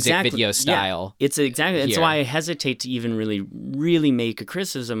with the music video style. Yeah, it's exactly. That's here. why I hesitate to even really make a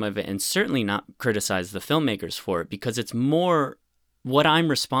criticism of it, and certainly not criticize the filmmakers for it, because it's more what I'm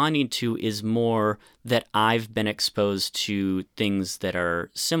responding to is more that I've been exposed to things that are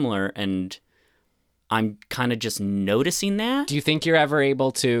similar, and I'm kind of just noticing that. Do you think you're ever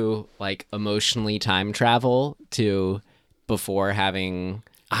able to like emotionally time travel to before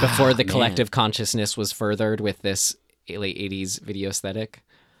the collective consciousness was furthered with this late 80s video aesthetic?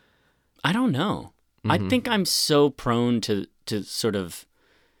 I don't know. I think I'm so prone to sort of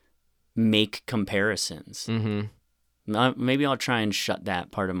make comparisons. Maybe I'll try and shut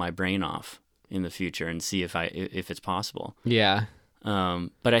that part of my brain off in the future and see if it's possible. Yeah.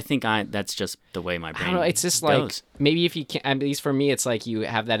 But I think that's just the way my brain I don't know. It's just goes. like maybe if you can, at least for me, it's like you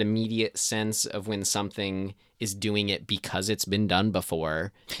have that immediate sense of when something is doing it because it's been done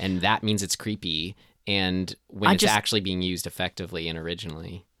before, and that means it's creepy, and when it's actually being used effectively and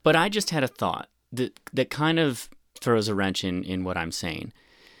originally. But I just had a thought that kind of throws a wrench in what I'm saying.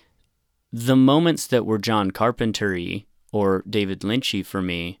 The moments that were John Carpenter-y or David Lynch-y for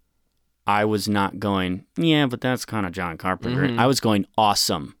me, I was not going, yeah, but that's kind of John Carpenter. I was going,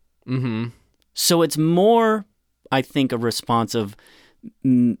 awesome. So it's more, I think, a response of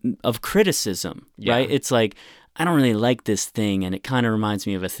criticism, right? It's like, I don't really like this thing, and it kind of reminds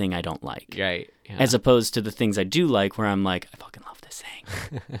me of a thing I don't like. Right. Yeah. As opposed to the things I do like, where I'm like, I fucking love this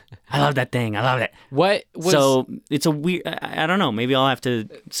thing. I love that thing. I love it. So it's a weird, I don't know. Maybe I'll have to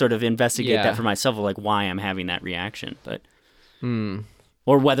sort of investigate that for myself, of like why I'm having that reaction, but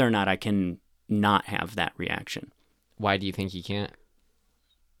or whether or not I can not have that reaction. Why do you think you can't?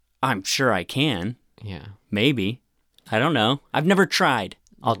 I'm sure I can. Yeah. Maybe. I don't know. I've never tried.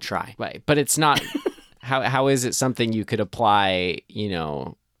 I'll try. Right. But it's not, how is it something you could apply,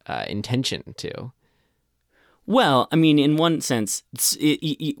 intention to? Well, I mean, in one sense,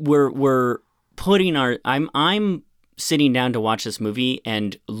 we're putting I'm sitting down to watch this movie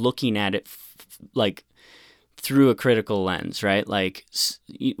and looking at it like through a critical lens, right? Like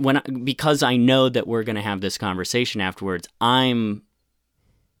because I know that we're going to have this conversation afterwards, I'm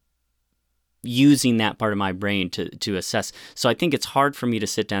using that part of my brain to assess. So I think it's hard for me to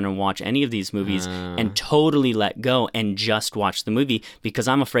sit down and watch any of these movies and totally let go and just watch the movie, because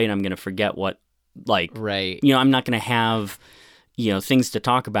I'm afraid I'm going to forget what, like, right. I'm not going to have, things to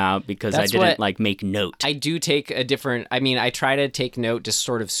talk about because I didn't make note. I do take I try to take note just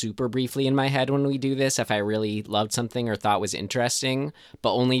sort of super briefly in my head when we do this, if I really loved something or thought was interesting,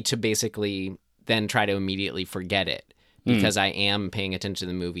 but only to basically then try to immediately forget it. Because I am paying attention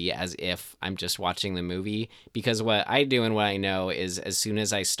to the movie as if I'm just watching the movie. Because what I do and what I know is as soon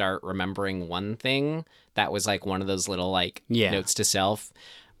as I start remembering one thing that was like one of those little notes to self,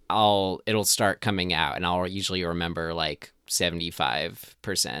 it'll start coming out, and I'll usually remember like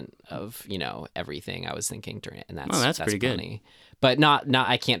 75% of everything I was thinking during it, and that's pretty funny. good. But not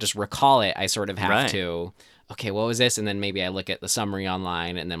I can't just recall it. I sort of have to. okay, what was this? And then maybe I look at the summary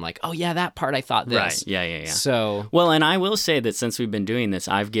online and then I'm like, oh yeah, that part I thought this. Right. Yeah. So Well, and I will say that since we've been doing this,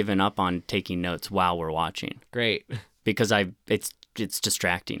 I've given up on taking notes while we're watching great. because it's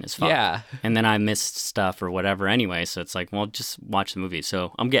distracting as fuck. Yeah. And then I missed stuff or whatever anyway, so it's like, well, just watch the movie.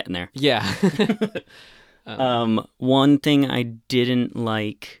 So I'm getting there. Yeah. One thing I didn't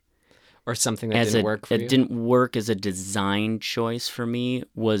like Or something that didn't work for you. it didn't work as a design choice for me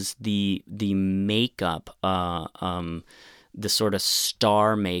was the makeup, the sort of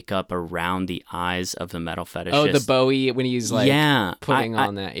star makeup around the eyes of the metal fetishist. Oh, the Bowie when he's like putting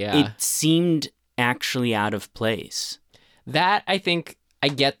on that. Yeah. It seemed actually out of place. That, I think, I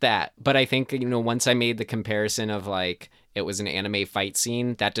get that. But I think, once I made the comparison of like, it was an anime fight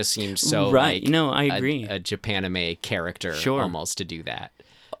scene, that just seems so Right. like No, I agree. a Japanime character Sure. almost to do that.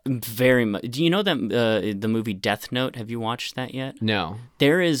 Very much. Do you know that the movie Death Note? Have you watched that yet? No.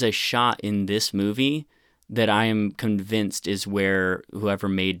 There is a shot in this movie that I am convinced is where whoever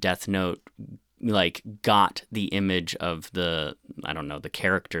made Death Note like got the image of the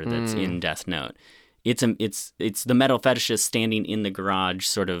character that's in Death Note. It's the metal fetishist standing in the garage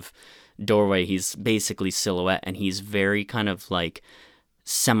sort of doorway. He's basically silhouette, and he's very kind of like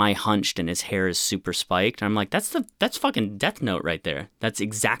semi-hunched, and his hair is super spiked. And I'm like, that's fucking Death Note right there. That's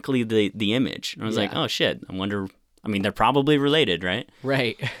exactly the image. And I was like, oh shit. I wonder. I mean, they're probably related, right?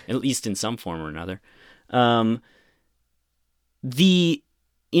 Right. At least in some form or another.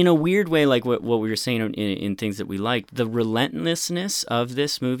 In a weird way, like what we were saying in things that we liked, the relentlessness of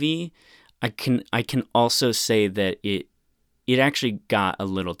this movie, I can also say that it actually got a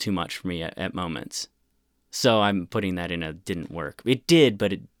little too much for me at moments. So I'm putting that in a didn't work. It did,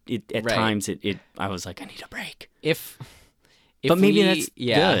 but it at Right. times I was like, I need a break. But maybe that's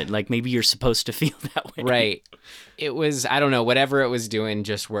good. Like maybe you're supposed to feel that way. Right. It was, I don't know, whatever it was doing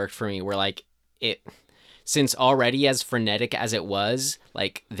just worked for me. Where like since already as frenetic as it was,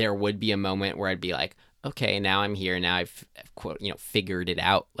 like there would be a moment where I'd be like, okay, now I'm here. Now I've quote, figured it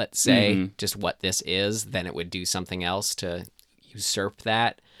out, let's say, just what this is. Then it would do something else to usurp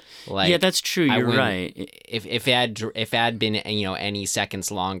that. Like, Yeah, that's true. You're right. If it had been any seconds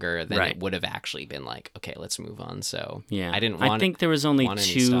longer, then Right. it would have actually been like, okay, let's move on. So Yeah. I didn't want. I think there was only want any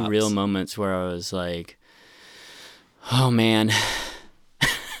two stops. real moments where I was like, oh man.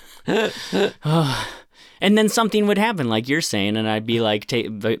 Oh. And then something would happen, like you're saying, and I'd be like,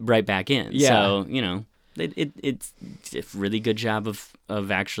 right back in. Yeah. So, it's a really good job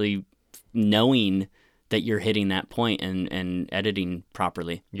of actually knowing that you're hitting that point and editing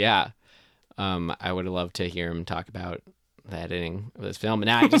properly. Yeah. I would love to hear him talk about the editing of this film. And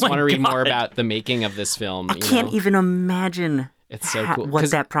now I just want to read more about the making of this film. I can't even imagine It's so cool. what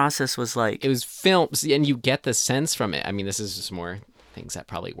 'Cause that process was like. It was filmed, and you get the sense from it. I mean, this is just more things that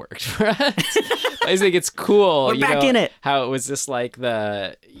probably worked for us. I think it's cool. We're back in it. How it was just like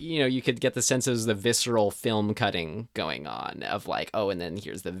you could get the sense of the visceral film cutting going on of like, oh, and then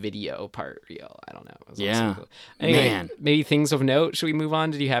here's the video part. I don't know. It was Yeah. also cool. Anyway, Man. maybe things of note. Should we move on?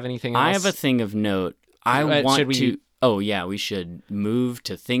 Did you have anything else? I have a thing of note. Should we- Oh, yeah, we should move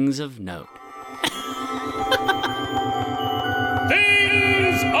to things of note.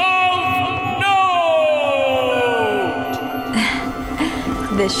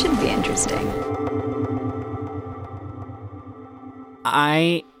 This should be interesting.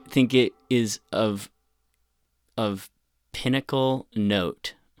 I think it is of pinnacle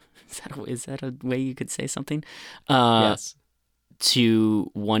note. Is that a way you could say something? Yes. To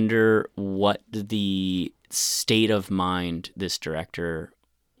wonder what the state of mind this director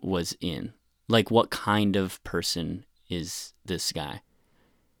was in. Like, what kind of person is this guy?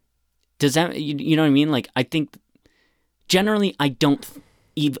 Does that, you know what I mean? Like, I think generally I don't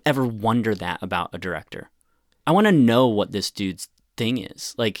ever wonder that about a director. I want to know what this dude's thing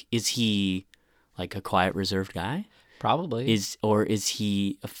is. Like, is he like a quiet, reserved guy? Probably. Is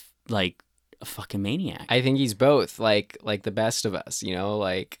he like a fucking maniac? I think he's both, like the best of us,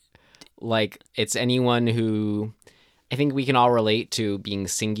 like it's anyone who I think we can all relate to being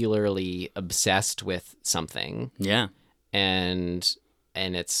singularly obsessed with something. Yeah. And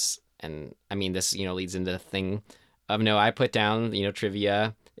I mean, this, leads into the thing of, I put down,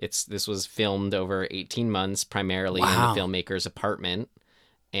 trivia. This was filmed over 18 months, primarily in Wow. the filmmaker's apartment.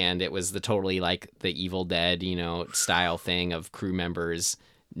 And it was the totally like the Evil Dead, style thing of crew members,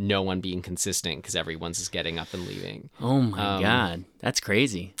 no one being consistent because everyone's just getting up and leaving. Oh my God. That's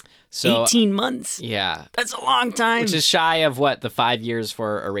crazy. So 18 months. yeah, That's a long time. which is shy of what the 5 years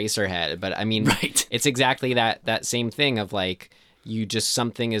for Eraserhead. But I mean, Right. it's exactly that same thing of like,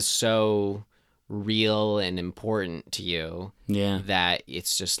 something is so real and important to you. Yeah. That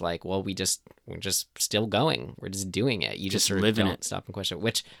it's just like, well, we're just still going. We're just doing it. You just sort of living don't it. stop and question,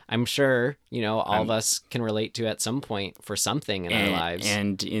 which I'm sure, all of us can relate to at some point for something in our lives.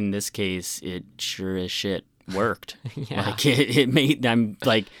 And in this case, it sure as shit worked. Yeah. Like it made, I'm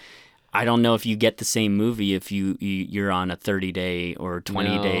like, I don't know if you get the same movie if you're on a 30-day or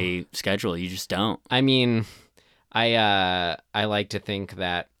 20-day schedule. You just don't. I mean, I like to think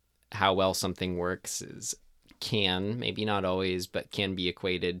that how well something works can, maybe not always, but can be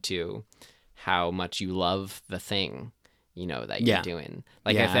equated to how much you love the thing, that you're doing.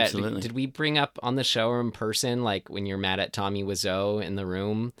 Like Yeah, I thought, absolutely. did we bring up on the show or in person, like when you're mad at Tommy Wiseau in the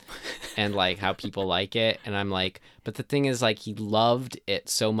room and like how people like it? And I'm like, but the thing is, like, he loved it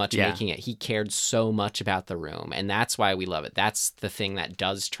so much making it. He cared so much about the room, and that's why we love it. That's the thing that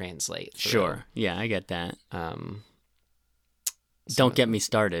does translate through. Sure. Yeah, I get that. Don't get me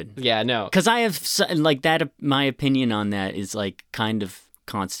started. Yeah, no. Because I have, like, that, my opinion on that is, like, kind of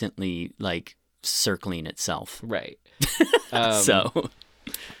constantly, like, circling itself. Right. So.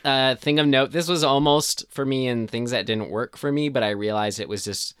 Thing of note, this was almost for me in things that didn't work for me, but I realized it was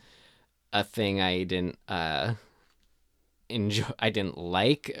just a thing I didn't enjoy, I didn't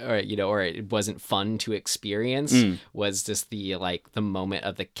like, or it wasn't fun to experience. Was just the moment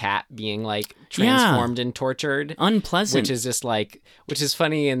of the cat being like transformed and tortured, Unpleasant. which is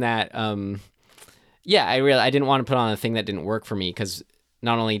funny in that I didn't want to put on a thing that didn't work for me, because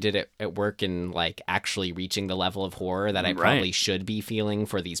not only did it work in like actually reaching the level of horror that I probably should be feeling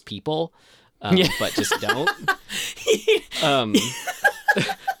for these people, but just don't.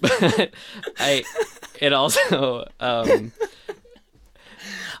 But it also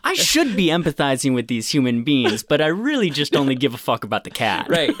I should be empathizing with these human beings, but I really just only give a fuck about the cat.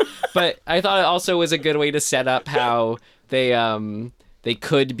 Right. But I thought it also was a good way to set up how they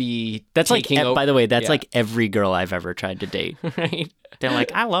could be That's taking like, by the way, that's yeah. like every girl I've ever tried to date. Right. They're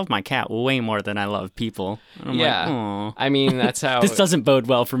like, I love my cat way more than I love people. And I'm Yeah. like, aw. I mean, that's how This doesn't bode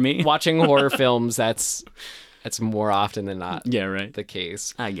well for me. watching horror films, that's more often than not Yeah, right. the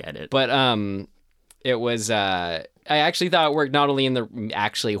case. I get it. But it was I actually thought it worked not only in the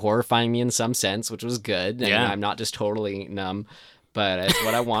actually horrifying me in some sense, which was good. And Yeah. I'm not just totally numb, but it's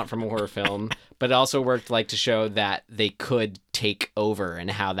what I want from a horror film. But it also worked like to show that they could take over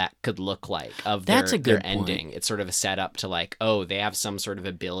and how that could look like of That's a their good ending. point. It's sort of a setup to like, oh, they have some sort of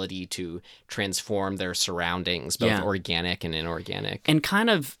ability to transform their surroundings, both Yeah. organic and inorganic. And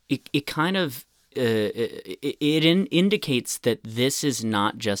kind of, it kind of, it indicates that this is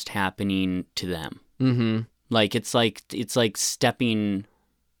not just happening to them. Mm-hmm. Like it's like stepping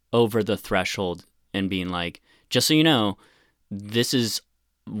over the threshold and being like, just so you know, this is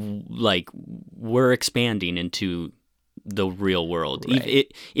like we're expanding into the real world.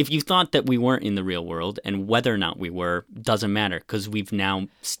 Right. If you thought that we weren't in the real world, and whether or not we were doesn't matter, because we've now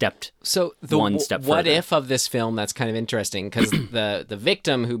stepped So the one step what further. if of this film that's kind of interesting, because the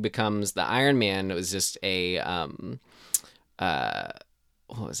victim who becomes the Iron Man was just a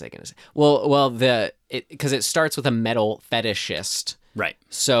what was I going to say? Well, because it starts with a metal fetishist. Right.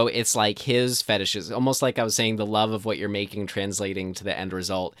 So it's like his fetishes, almost like I was saying, the love of what you're making translating to the end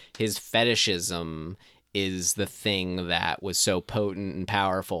result. His fetishism is the thing that was so potent and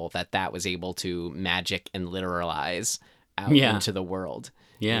powerful that was able to magic and literalize out Yeah. into the world.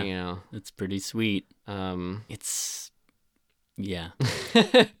 Yeah. You know, It's pretty sweet. It's yeah.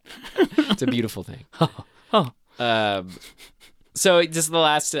 it's a beautiful thing. So just the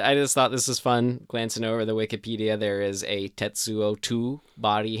last, I just thought this was fun. Glancing over the Wikipedia, there is a Tetsuo 2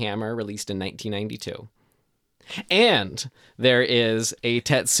 body hammer released in 1992. And there is a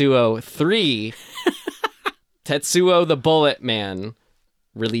Tetsuo 3, Tetsuo the Bullet Man,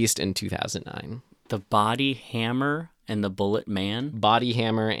 released in 2009. The Body Hammer and the Bullet Man. Body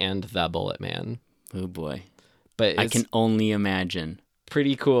Hammer and the Bullet Man. Oh boy. But I it's can only imagine.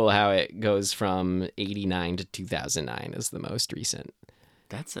 pretty cool how it goes from 89 to 2009 is the most recent.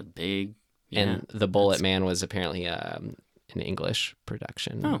 That's a big And The Bullet Man was apparently an English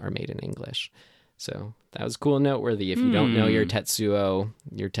production or made in English. So that was cool and noteworthy. If you don't know your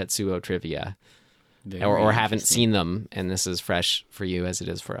Tetsuo trivia very or haven't interesting. seen them, and this is fresh for you as it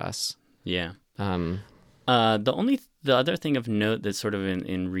is for us. Yeah. Um, The other thing of note that's sort of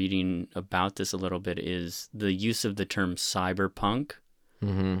in reading about this a little bit is the use of the term cyberpunk.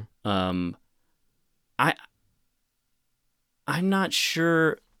 mhm. I'm not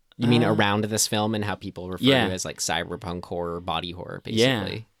sure. You mean around this film and how people refer Yeah. to it as like cyberpunk horror, body horror, Yeah.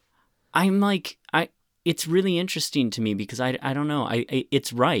 basically. I'm like it's really interesting to me because I don't know.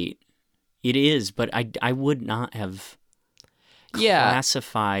 It's right. It is, but I would not have.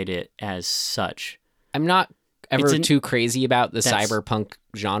 classified it as such. I'm not ever It's too crazy about the that's- cyberpunk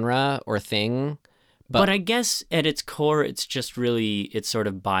genre or thing. But I guess at its core, it's just really, it's sort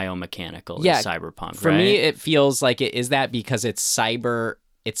of biomechanical. Yeah, is cyberpunk. For right? me, it feels like it is that because it's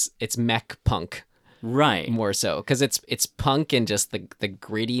it's mech punk right. more so because it's punk and just the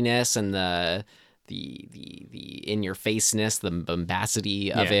grittiness and the in your faceness, the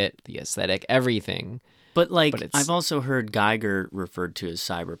bombacity of Yeah. it, the aesthetic, everything. But like, But it's- I've also heard Geiger referred to as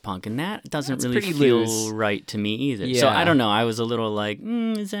cyberpunk, and that doesn't That's really pretty feel loose. right to me either. So Yeah. I don't know. I was a little like,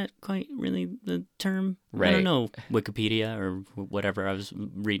 is that quite really the term? I Right. don't know. Wikipedia or whatever I was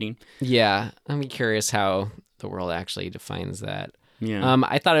reading. Yeah, I'm curious how the world actually defines that. Yeah.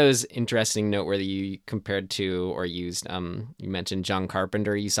 I thought it was interesting, noteworthy you compared to or used. You mentioned John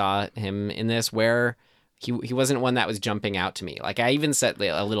Carpenter. You saw him in this where he wasn't one that was jumping out to me. Like I even said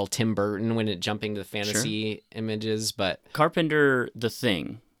a little Tim Burton when it jumping to the fantasy images, but Carpenter, The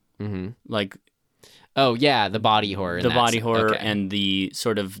Thing, like oh yeah, the body horror. in the that body sense. horror Okay. and the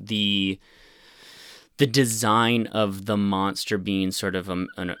sort of the design of the monster being sort of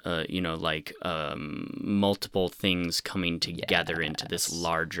multiple things coming together into this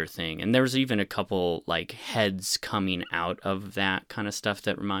larger thing. And there was even a couple like heads coming out of that kind of stuff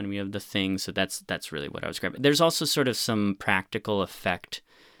that reminded me of The Thing. So that's really what I was grabbing. There's also sort of some practical effect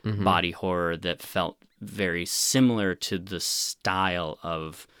body horror that felt very similar to the style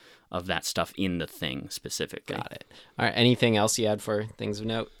of that stuff in The Thing specifically. Got it. All right. Anything else you had for things of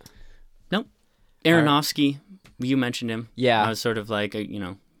note? Nope. Aronofsky, you mentioned him. Yeah. I was sort of like,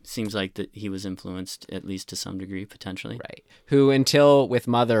 seems like that he was influenced at least to some degree, potentially. Right. Who until with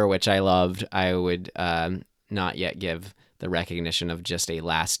Mother, which I loved, I would not yet give the recognition of just a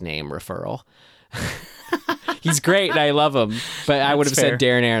last name referral. He's great and I love him, but I would have said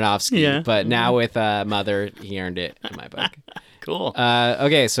Darren Aronofsky. Yeah. But now with Mother, he earned it in my book. Cool.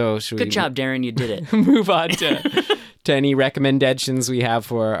 Okay, so should we Good job, Darren. You did it. move on to any recommendations we have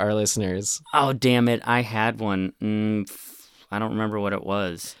for our listeners? Oh, damn it. I had one. I don't remember what it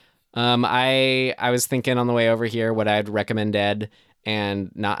was. I was thinking on the way over here what I'd recommended,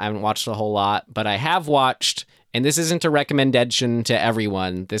 and I haven't watched a whole lot, but I have watched, and this isn't a recommendation to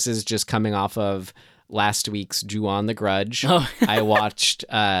everyone. This is just coming off of last week's Ju-on the Grudge. Oh. I watched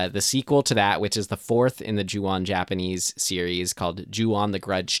the sequel to that, which is the fourth in the Ju-on Japanese series called Ju-on the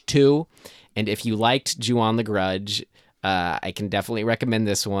Grudge 2. And if you liked Ju-on the Grudge, I can definitely recommend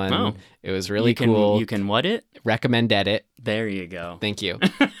this one. Oh. It was really You can, cool. You can what it? Recommended it. There you go. Thank you.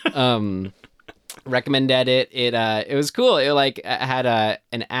 Recommended it. It was cool. It had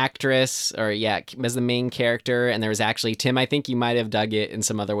an actress as the main character, and there was actually Tim. I think you might have dug it in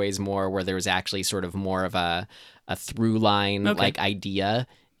some other ways more, where there was actually sort of more of a through line idea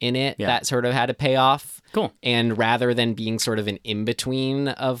in it that sort of had to pay off. Cool. And rather than being sort of an in between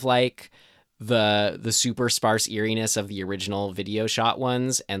of like the super sparse eeriness of the original video shot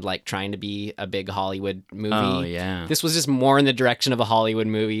ones and like trying to be a big Hollywood movie. Oh, yeah. This was just more in the direction of a Hollywood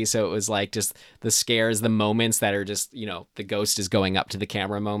movie. So it was like just the scares, the moments that are just, the ghost is going up to the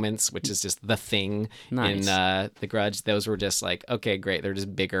camera moments, which is just the thing Nice. in The Grudge. Those were just like, okay, great. They're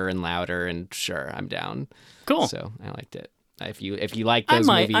just bigger and louder and sure, I'm down. Cool. So I liked it. If you like those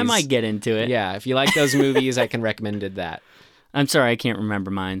movies. I might get into it. Yeah, if you like those movies, I can recommend that. I'm sorry, I can't remember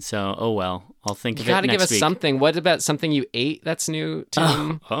mine, so oh well. I'll think You of it gotta next give us week. something. What about something you ate that's new,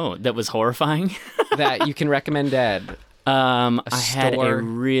 Tim, Oh, that was horrifying. that you can recommend, Ed? I had a store.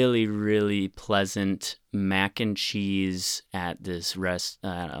 really, really pleasant mac and cheese at this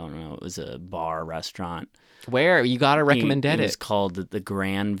I don't know, it was a bar restaurant. Where? You gotta recommend It was it. called the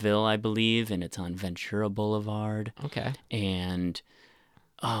Granville, I believe, and it's on Ventura Boulevard. Okay. And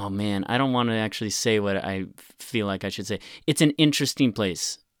oh man, I don't want to actually say what I feel like I should say. It's an interesting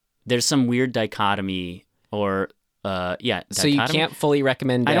place. There's some weird dichotomy or So you dichotomy? can't fully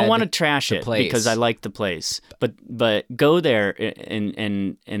recommend I don't Ed want to trash the it place. because I like the place. But go there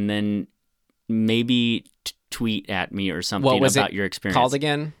and then maybe tweet at me or something What was about it your experience. called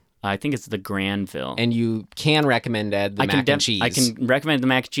again? I think it's the Granville. And you can recommend Ed the mac and cheese. I can recommend the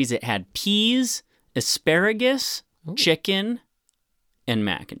mac and cheese. It had peas, asparagus, chicken, and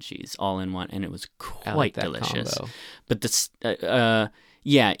mac and cheese all in one, and it was I quite like that delicious. combo. But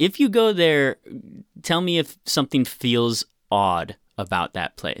if you go there, tell me if something feels odd about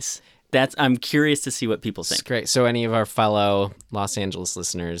that place. I'm curious to see what people It's think. great. So any of our fellow Los Angeles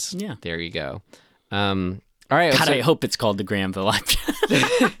listeners, Yeah. there you go. All right. God, so- I hope it's called the Granville.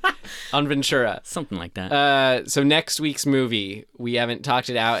 on Ventura. Something like that. So next week's movie, we haven't talked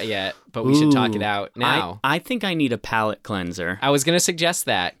it out yet, but we should talk it Ooh, out now. I think I need a palate cleanser. I was going to suggest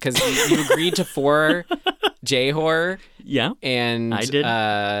that because you agreed to 4 J-horror, Yeah. and I did.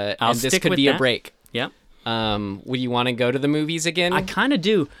 and this stick could with be a that. break. Yep. Would you want to go to the movies again? I kind of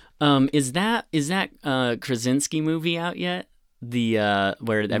do. Is that Krasinski movie out yet? The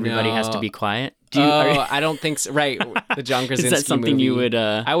where everybody has to No. be quiet. I don't think so. Right, the John Krasinski Is that something movie. you would?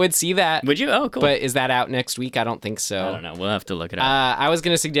 I would see that. Would you? Oh, cool. But is that out next week? I don't think so. I don't know. We'll have to look it up. I was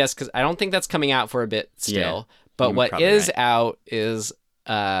going to suggest, because I don't think that's coming out for a bit still. Yeah, but you're what probably is right. out is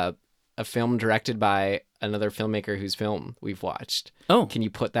a film directed by another filmmaker whose film we've watched. Oh. Can you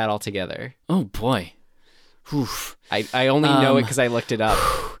put that all together? Oh boy. Oof. I only know it because I looked it up.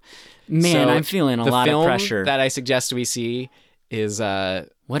 Man, So I'm feeling a the lot of film pressure. that I suggest we see is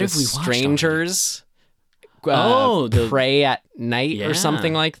What have we watched Strangers. The Pray at Night Yeah. or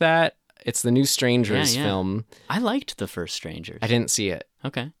something like that. It's the new Strangers Yeah. film. I liked the first Strangers. I didn't see it.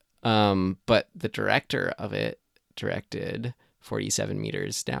 Okay. But the director of it directed 47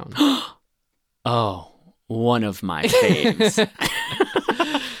 Meters Down. Oh, one of my faves.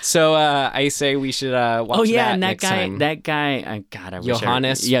 So I say we should watch that and that next guy, time. God, I wish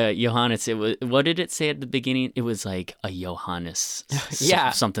Johannes? Johannes. It was. What did it say at the beginning? It was like a Johannes. Yeah.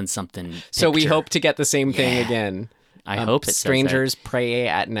 something. So we picture. hope to get the same thing Yeah. again. I hope it says that. Strangers Pray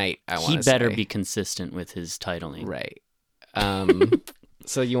at Night. I want He to better say. be consistent with his titling. Right.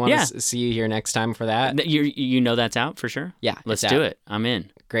 So you want Yeah. to see you here next time for that? You know that's out for sure. Yeah, Let's it's do out. it. I'm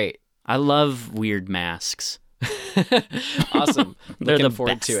in. Great. I love weird masks. Awesome. They're Looking the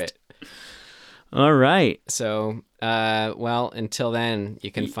forward to best. it. All right. So, well, until then,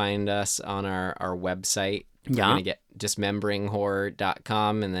 you can find us on our website. We're Yeah. going to get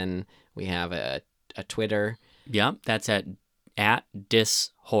dismemberinghorror.com, and then we have a Twitter, Yep. That's at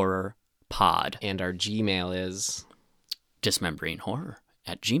dishorrorpod. and our Gmail is,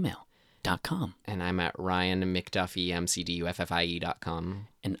 dismemberinghorror@gmail.com. and I'm at Ryan McDuffie, MCDUFFIE.com.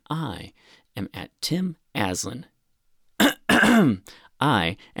 And I am at Tim Aslin.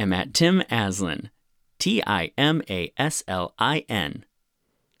 I am at Tim Aslin. TIMASLIN.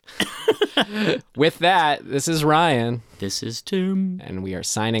 With that, this is Ryan, This is Tim. and we are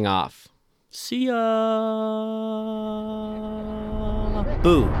signing off. See ya.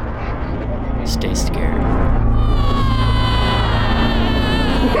 Boo. Stay scared.